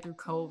I made it through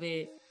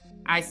COVID,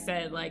 I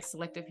said, like,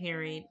 selective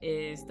hearing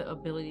is the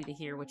ability to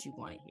hear what you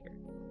want to hear.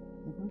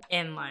 Mm-hmm.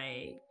 And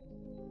like,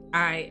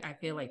 I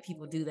feel like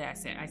people do that.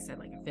 I said,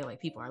 like, I feel like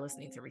people are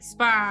listening to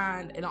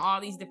respond and all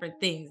these different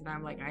things. And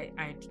I'm like,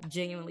 I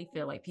genuinely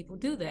feel like people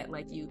do that.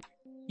 Like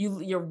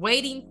you're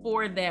waiting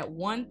for that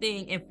one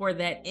thing and for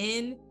that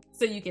end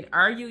so you can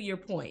argue your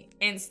point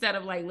instead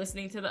of like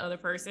listening to the other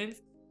person's.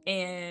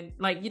 And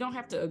like, you don't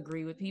have to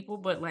agree with people,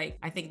 but like,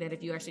 I think that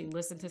if you actually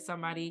listen to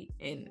somebody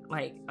and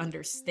like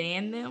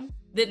understand them,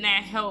 then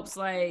that helps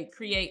like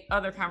create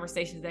other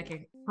conversations that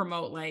can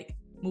promote like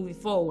moving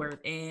forward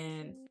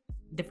and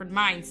different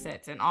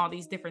mindsets and all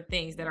these different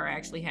things that are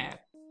actually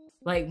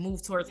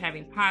move towards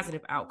having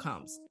positive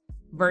outcomes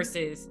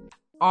versus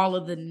all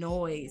of the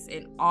noise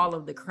and all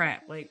of the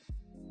crap. Like,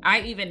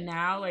 I even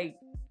now, like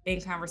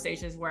in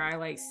conversations where I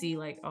like see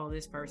like, oh,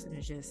 this person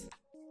is just,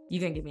 you're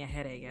gonna give me a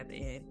headache at the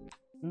end.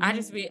 Mm-hmm. I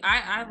just be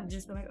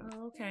like,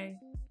 oh, okay.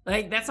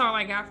 Like, that's all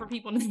I got for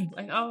people.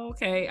 Like, oh,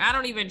 okay. I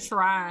don't even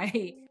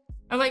try.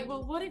 I'm like,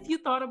 well, what if you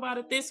thought about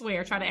it this way,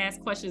 or try to ask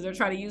questions or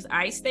try to use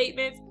I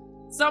statements?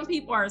 Some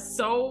people are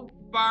so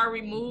far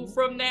removed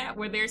from that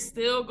where they're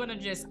still gonna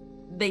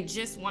they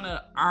just want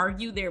to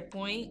argue their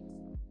point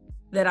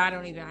that I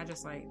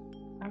just like,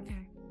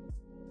 okay,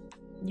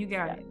 you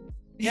got it.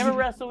 Never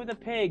wrestle with a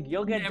pig.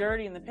 You'll get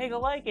dirty and the pig will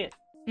like it.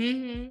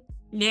 Mm-hmm.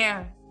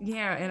 Yeah.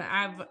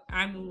 And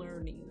I'm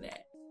learning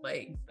that.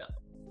 Like,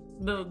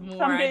 the more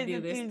some I days do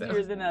it's this easier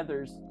stuff. than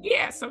others.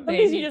 Yeah, some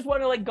days you just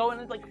want to like go in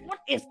and it's like, what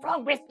is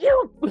wrong with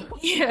you?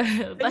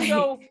 Yeah. And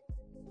so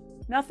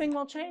nothing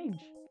will change.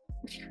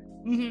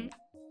 Mm-hmm.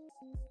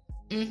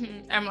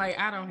 Mm-hmm. I'm like,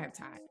 I don't have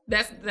time.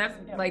 That's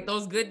like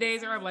those good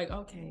days where I'm like,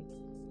 okay,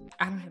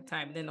 I don't have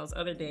time. And then those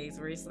other days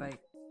where it's like,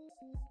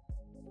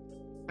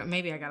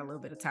 maybe I got a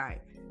little bit of time.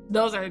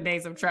 Those are the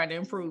days I'm trying to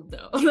improve,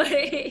 though.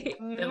 Like,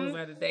 those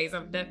are the days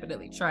I'm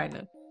definitely trying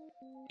to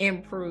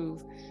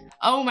improve.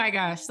 Oh my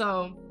gosh.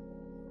 So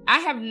I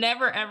have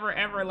never, ever,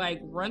 ever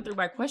like run through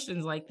my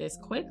questions like this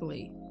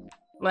quickly.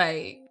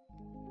 Like,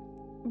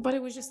 but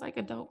it was just like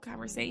a dope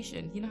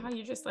conversation. You know how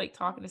you're just like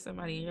talking to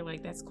somebody and you're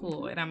like, that's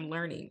cool. And I'm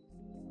learning.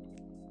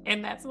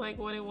 And that's like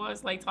what it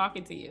was like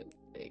talking to you.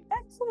 Like,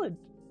 excellent.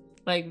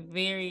 Like,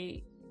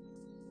 very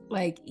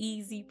like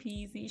easy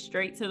peasy,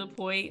 straight to the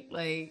point,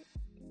 like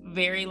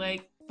very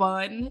like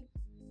fun.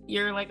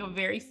 You're like a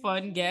very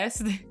fun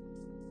guest.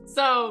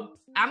 So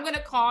I'm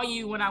gonna call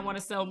you when I want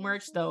to sell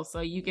merch though,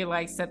 so you can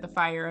like set the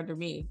fire under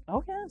me.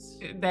 Oh, yes.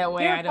 That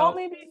way Here, I call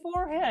don't. me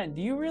beforehand.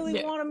 Do you really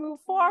Yeah. want to move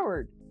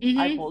forward?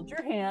 I Hmm. hold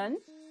your hand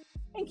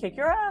and kick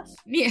your ass.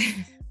 Yeah.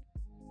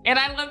 And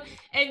I love,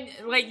 and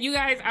like you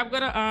guys, I'm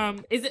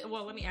gonna is it,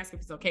 well, let me ask if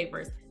it's okay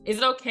first. Is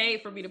it okay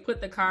for me to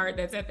put the card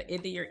that's at the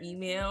end of your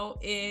email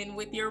in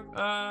with your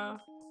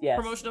Yes.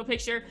 promotional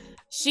picture?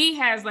 She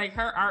has like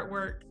her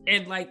artwork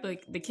and like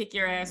the kick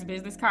your ass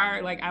business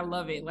card. Like I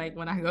love it. Like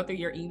when I go through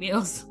your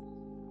emails,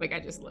 like I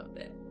just love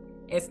that.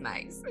 It's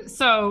nice.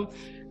 So,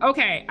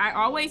 okay, I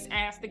always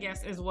ask the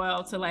guests as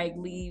well to like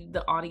leave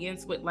the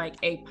audience with like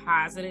a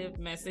positive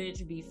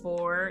message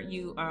before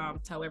you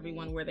tell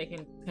everyone where they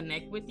can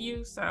connect with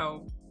you.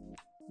 So,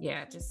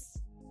 yeah, just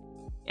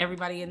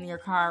everybody in your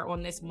car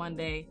on this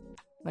Monday,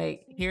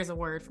 like here's a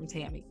word from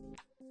Tammy.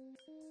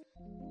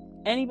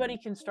 Anybody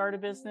can start a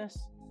business.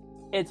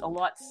 It's a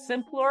lot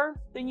simpler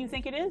than you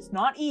think it is.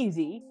 Not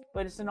easy,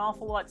 but it's an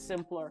awful lot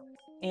simpler.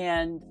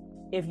 And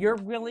if you're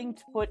willing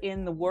to put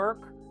in the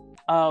work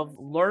of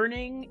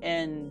learning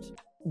and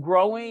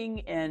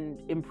growing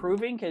and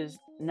improving, because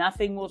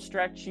nothing will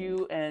stretch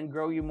you and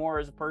grow you more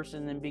as a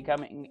person than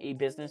becoming a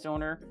business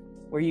owner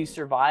where you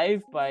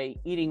survive by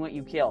eating what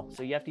you kill.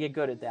 So you have to get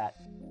good at that.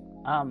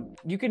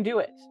 You can do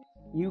it.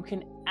 You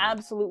can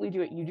absolutely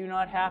do it. You do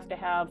not have to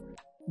have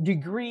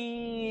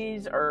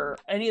degrees or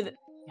any of that.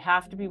 You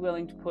have to be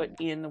willing to put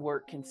in the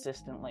work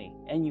consistently,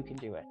 and you can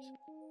do it.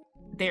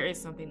 There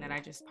is something that I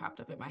just popped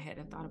up in my head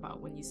and thought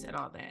about when you said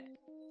all that.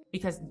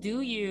 Because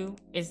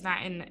it's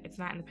not in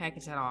the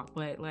package at all,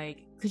 but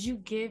like, could you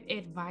give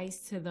advice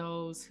to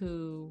those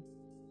who,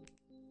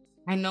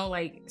 I know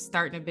like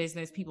starting a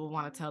business, people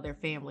want to tell their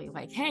family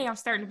like, hey, I'm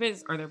starting a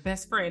business, or their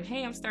best friend,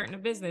 hey, I'm starting a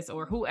business,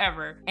 or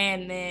whoever.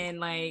 And then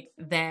like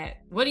that,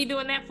 what are you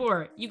doing that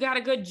for? You got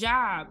a good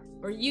job,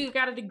 or you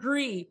got a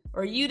degree,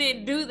 or you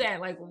didn't do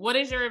that. Like, what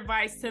is your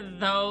advice to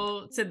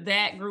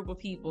that group of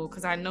people?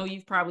 Because I know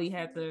you've probably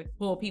had to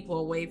pull people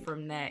away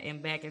from that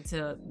and back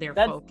into their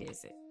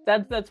focus.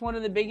 That's one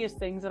of the biggest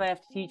things that I have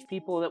to teach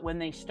people, that when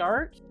they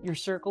start, your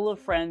circle of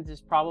friends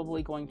is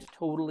probably going to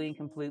totally and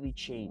completely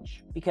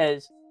change.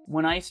 Because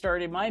when I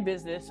started my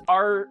business,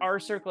 our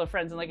circle of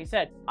friends, and like I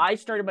said, I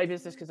started my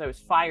business because I was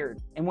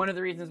fired. And one of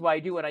the reasons why I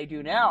do what I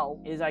do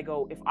now is I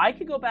go, if I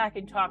could go back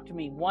and talk to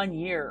me 1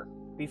 year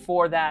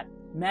before that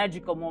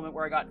magical moment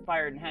where I got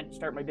fired and had to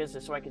start my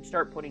business so I could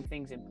start putting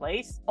things in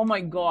place, oh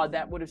my God,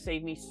 that would have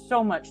saved me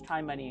so much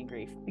time, money, and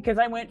grief. Because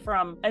I went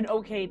from an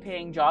okay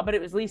paying job, but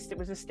at least it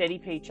was a steady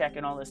paycheck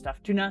and all this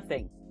stuff, to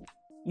nothing.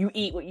 You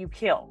eat what you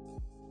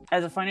kill.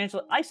 As a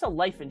financial, I sell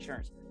life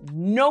insurance.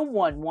 No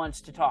one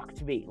wants to talk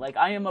to me. Like,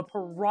 I am a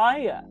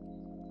pariah.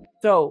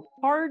 So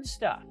hard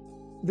stuff.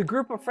 The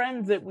group of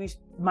friends that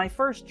my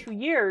first 2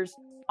 years,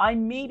 I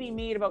maybe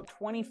made about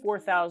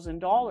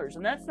 $24,000,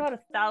 and that's not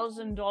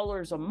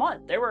 $1,000 a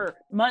month. There were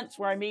months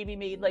where I maybe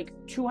made like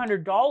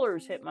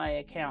 $200 hit my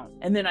account,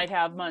 and then I'd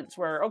have months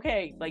where,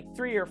 okay, like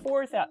 3 or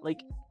 4,000,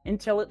 like,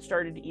 until it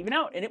started to even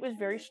out. And it was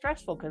very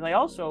stressful because I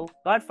also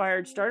got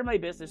fired, started my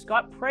business,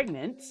 got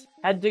pregnant,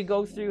 had to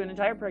go through an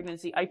entire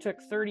pregnancy. I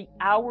took 30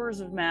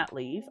 hours of mat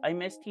leave. I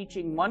missed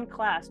teaching one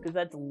class because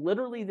that's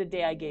literally the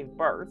day I gave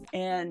birth.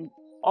 And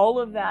all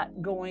of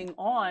that going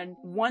on,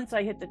 once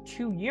I hit the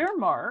 2-year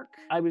mark,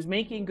 I was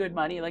making good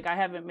money. Like, I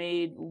haven't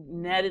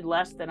netted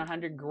less than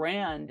 100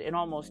 grand in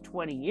almost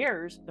 20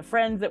 years. The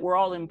friends that were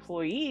all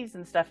employees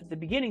and stuff at the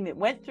beginning that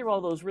went through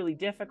all those really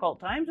difficult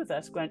times with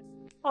us went,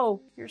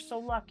 oh, you're so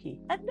lucky.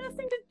 Had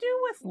nothing to do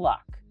with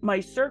luck. My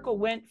circle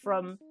went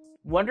from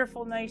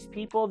wonderful, nice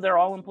people. They're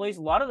all employees.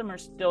 A lot of them are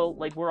still,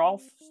 like, we're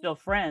all still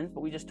friends,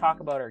 but we just talk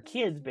about our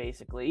kids,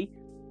 basically.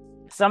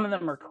 Some of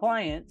them are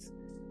clients.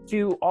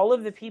 To all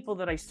of the people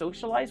that I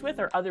socialize with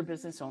are other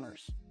business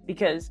owners.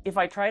 Because if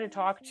I try to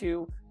talk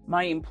to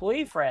my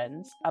employee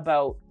friends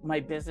about my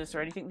business or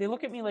anything, they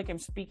look at me like I'm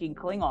speaking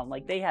Klingon,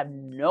 like they have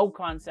no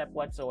concept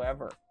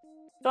whatsoever.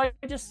 So I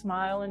just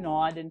smile and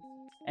nod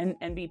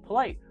and be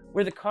polite.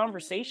 Where the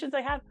conversations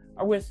I have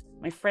are with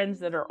my friends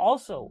that are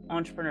also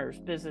entrepreneurs,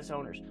 business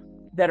owners,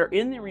 that are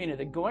in the arena,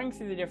 that are going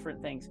through the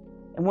different things.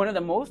 And one of the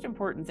most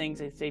important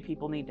things I say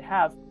people need to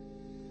have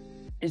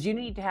is you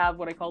need to have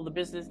what I call the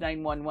business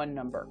 911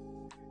 number.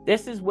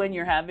 This is when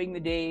you're having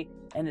the day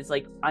and it's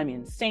like, I'm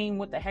insane.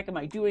 What the heck am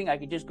I doing? I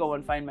could just go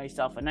and find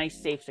myself a nice,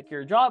 safe,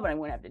 secure job and I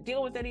wouldn't have to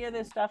deal with any of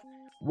this stuff.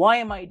 Why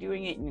am I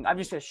doing it? And I'm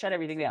just going to shut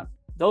everything down.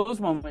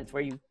 Those moments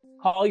where you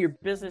call your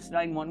business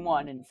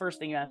 911 and the first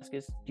thing you ask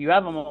is, do you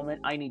have a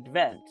moment? I need to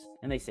vent.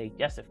 And they say,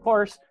 yes, of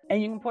course.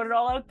 And you can put it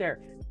all out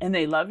there. And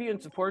they love you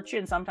and support you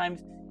and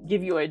sometimes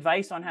give you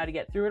advice on how to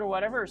get through it or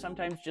whatever, or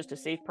sometimes just a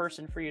safe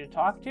person for you to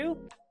talk to.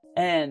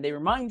 And they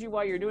remind you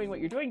why you're doing what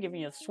you're doing, giving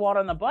you a swat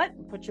on the butt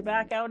and put you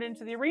back out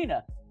into the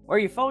arena. Or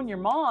you phone your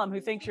mom who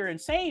thinks you're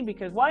insane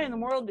because why in the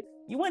world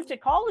you went to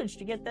college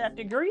to get that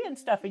degree and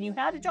stuff and you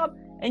had a job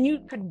and you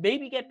could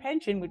maybe get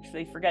pension, which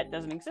they forget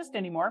doesn't exist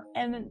anymore.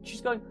 And then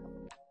she's going,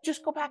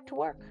 just go back to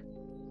work.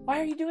 Why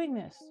are you doing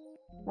this?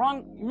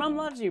 Wrong. Your mom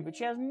loves you, but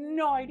she has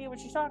no idea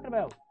what she's talking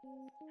about.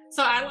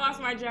 So I lost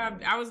my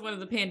job. I was one of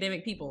the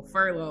pandemic people,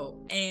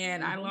 furloughed,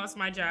 and I lost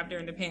my job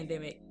during the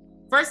pandemic.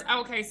 First,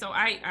 okay, so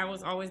I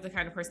was always the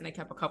kind of person that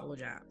kept a couple of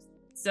jobs.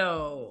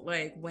 So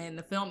like when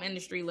the film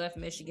industry left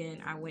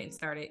Michigan, I went and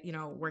started,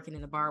 working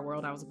in the bar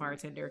world. I was a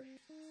bartender,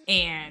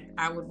 and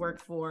I would work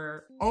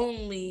for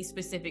only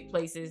specific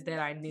places that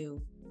I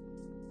knew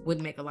would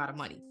make a lot of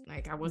money.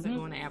 Like I wasn't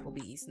going to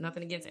Applebee's.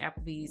 Nothing against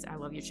Applebee's. I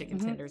love your chicken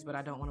tenders, but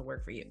I don't want to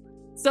work for you.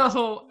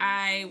 So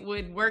I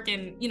would work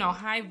in,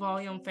 high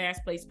volume,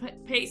 fast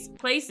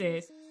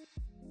places.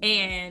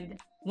 And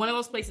one of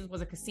those places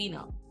was a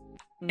casino.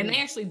 And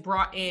they actually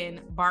brought in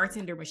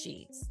bartender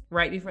machines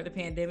right before the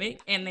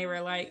pandemic. And they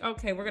were like,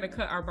 okay, we're going to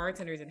cut our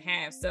bartenders in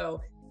half.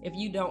 So if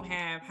you don't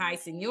have high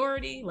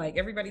seniority, like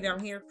everybody down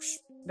here,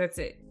 that's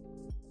it.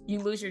 You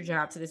lose your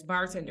job to this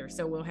bartender.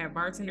 So we'll have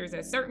bartenders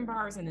at certain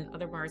bars, and then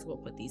other bars will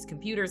put these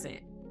computers in.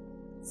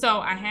 So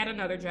I had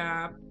another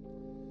job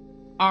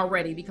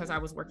already because I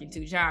was working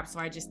 2 jobs. So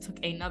I just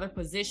took another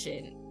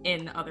position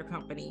in the other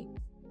company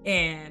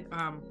and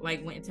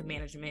went into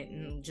management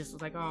and just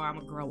was like, oh, I'm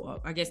gonna grow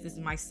up. I guess this is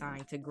my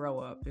sign to grow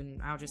up,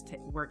 and I'll just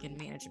work in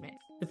management.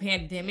 The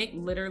pandemic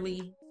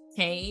literally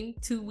came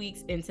 2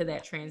 weeks into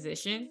that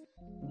transition.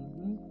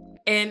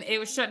 And it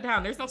was shut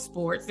down. There's no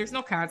sports, there's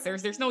no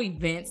concerts, there's no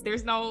events,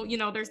 there's no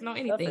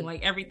anything. Nothing.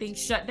 Like everything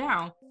shut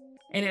down.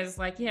 And it's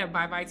like, yeah,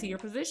 bye-bye to your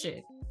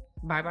position.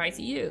 Bye-bye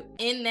to you.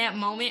 In that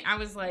moment, I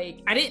was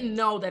like, I didn't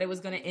know that it was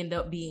going to end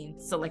up being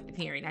selective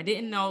hearing. I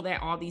didn't know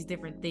that all these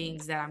different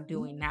things that I'm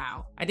doing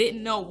now, I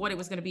didn't know what it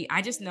was going to be.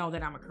 I just know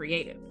that I'm a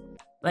creative.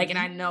 And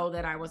I know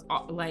that I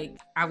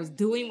was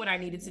doing what I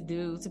needed to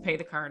do to pay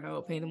the car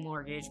note, pay the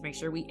mortgage, make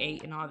sure we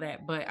ate and all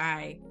that. But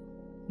I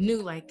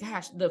knew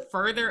gosh, the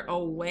further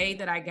away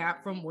that I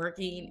got from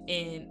working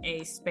in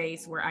a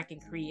space where I can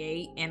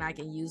create and I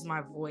can use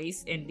my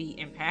voice and be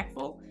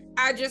impactful,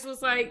 I just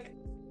was like,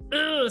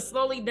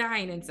 slowly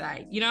dying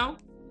inside,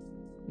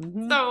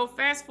 So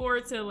fast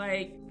forward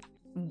to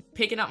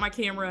picking up my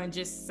camera and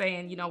just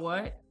saying, you know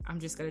what, I'm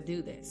just going to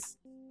do this.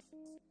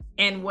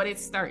 And what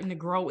it's starting to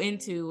grow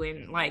into,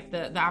 and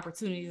the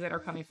opportunities that are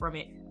coming from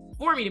it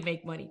for me to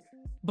make money.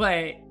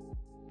 But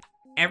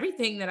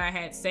everything that I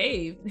had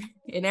saved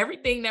and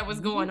everything that was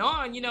going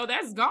on,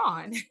 that's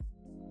gone.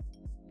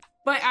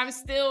 But I'm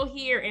still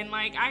here. And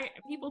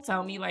people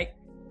tell me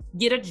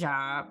get a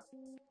job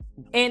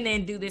and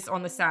then do this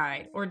on the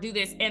side or do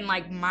this. And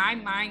my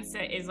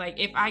mindset is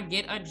if I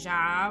get a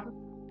job,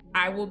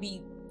 I will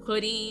be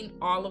putting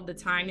all of the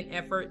time and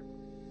effort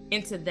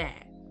into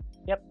that.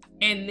 Yep.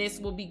 And this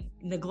will be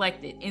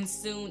neglected, and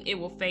soon it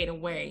will fade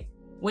away.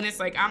 When it's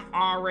I'm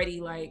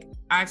already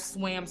I've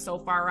swam so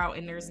far out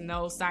and there's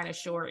no sign of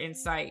shore in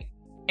sight,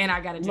 and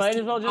I gotta just might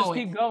as well just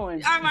keep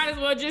going. I might as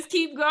well just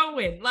keep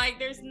going.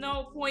 There's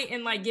no point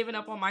in giving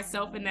up on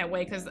myself in that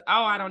way, because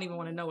I don't even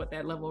want to know what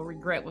that level of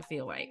regret would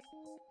feel like.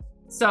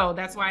 So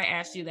that's why I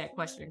asked you that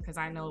question, because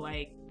I know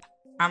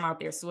I'm out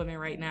there swimming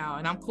right now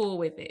and I'm cool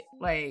with it.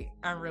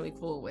 I'm really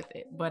cool with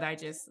it. But I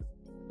just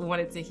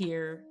wanted to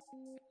hear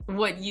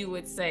what you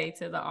would say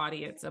to the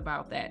audience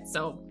about that.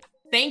 So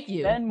thank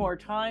you. Spend more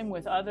time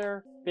with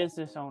other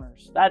business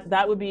owners.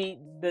 That would be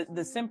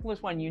the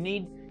simplest one. You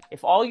need,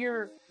 if all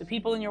the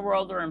people in your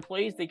world are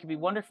employees, they could be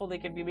wonderful, they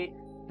could be,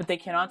 but they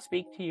cannot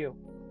speak to you.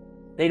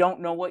 They don't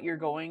know what you're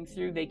going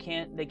through. They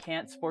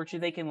can't support you.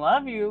 They can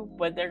love you,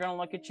 but they're going to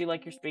look at you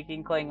like you're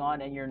speaking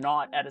Klingon and you're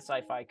not at a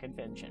sci-fi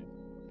convention.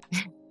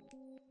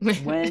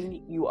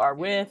 When you are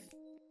with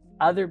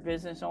other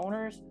business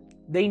owners,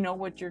 they know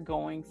what you're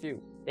going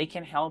through. They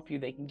can help you.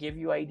 They can give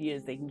you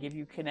ideas. They can give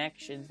you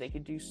connections. They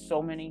can do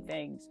so many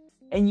things.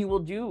 And you will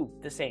do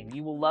the same.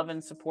 You will love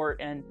and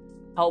support and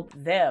help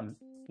them.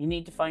 You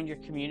need to find your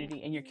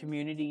community, and your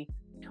community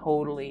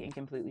totally and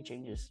completely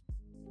changes.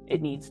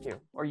 It needs to,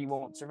 or you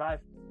won't survive.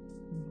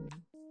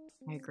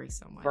 I agree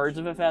so much. Birds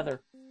of a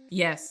feather.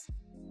 Yes.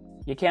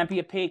 You can't be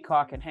a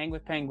peacock and hang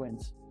with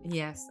penguins.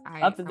 Yes.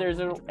 Not that there's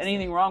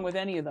anything wrong with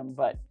any of them,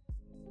 but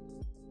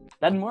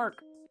doesn't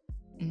work.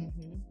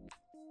 Mm-hmm.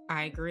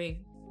 I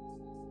agree.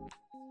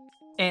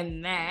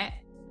 And that,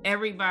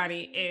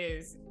 everybody,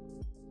 is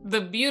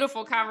the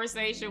beautiful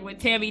conversation with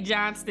Tammy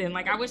Johnston.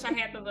 I wish I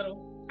had the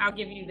little, I'll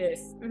give you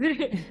this.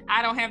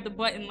 I don't have the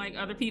button like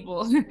other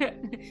people.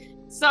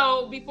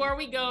 So before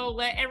we go,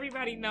 let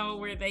everybody know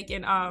where they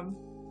can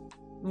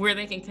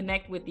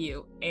connect with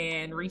you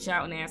and reach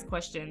out and ask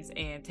questions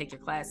and take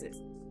your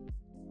classes.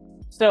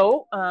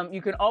 So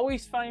you can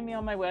always find me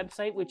on my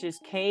website, which is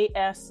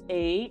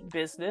KSA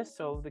Business.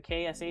 So the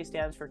KSA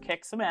stands for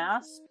Kick Some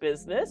Ass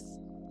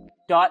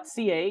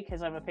Business.ca,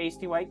 because I'm a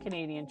pasty white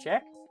Canadian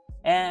chick.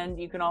 And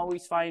you can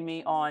always find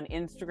me on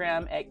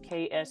Instagram at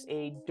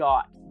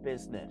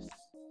KSA.business.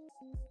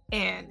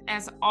 And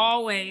as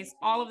always,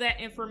 all of that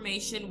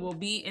information will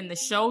be in the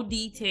show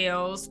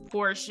details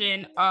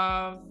portion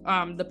of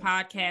the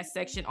podcast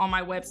section on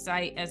my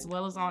website, as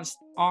well as on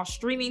all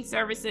streaming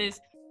services.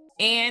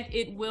 And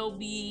it will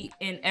be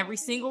in every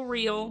single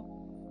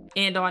reel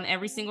and on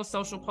every single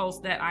social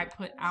post that I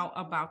put out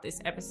about this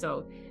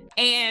episode.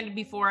 And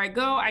before I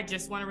go, I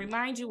just want to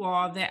remind you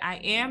all that I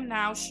am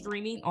now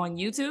streaming on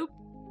YouTube.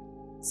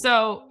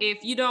 So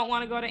if you don't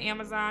want to go to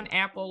Amazon,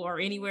 Apple, or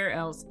anywhere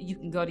else, you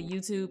can go to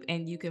YouTube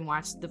and you can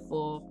watch the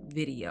full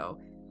video.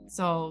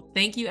 So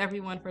thank you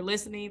everyone for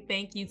listening.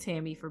 Thank you,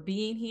 Tammy, for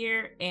being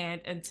here. And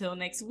until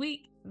next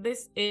week,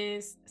 this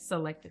is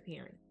Selective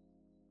Hearing.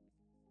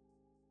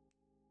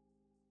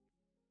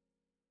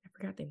 I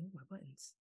forgot they moved my buttons.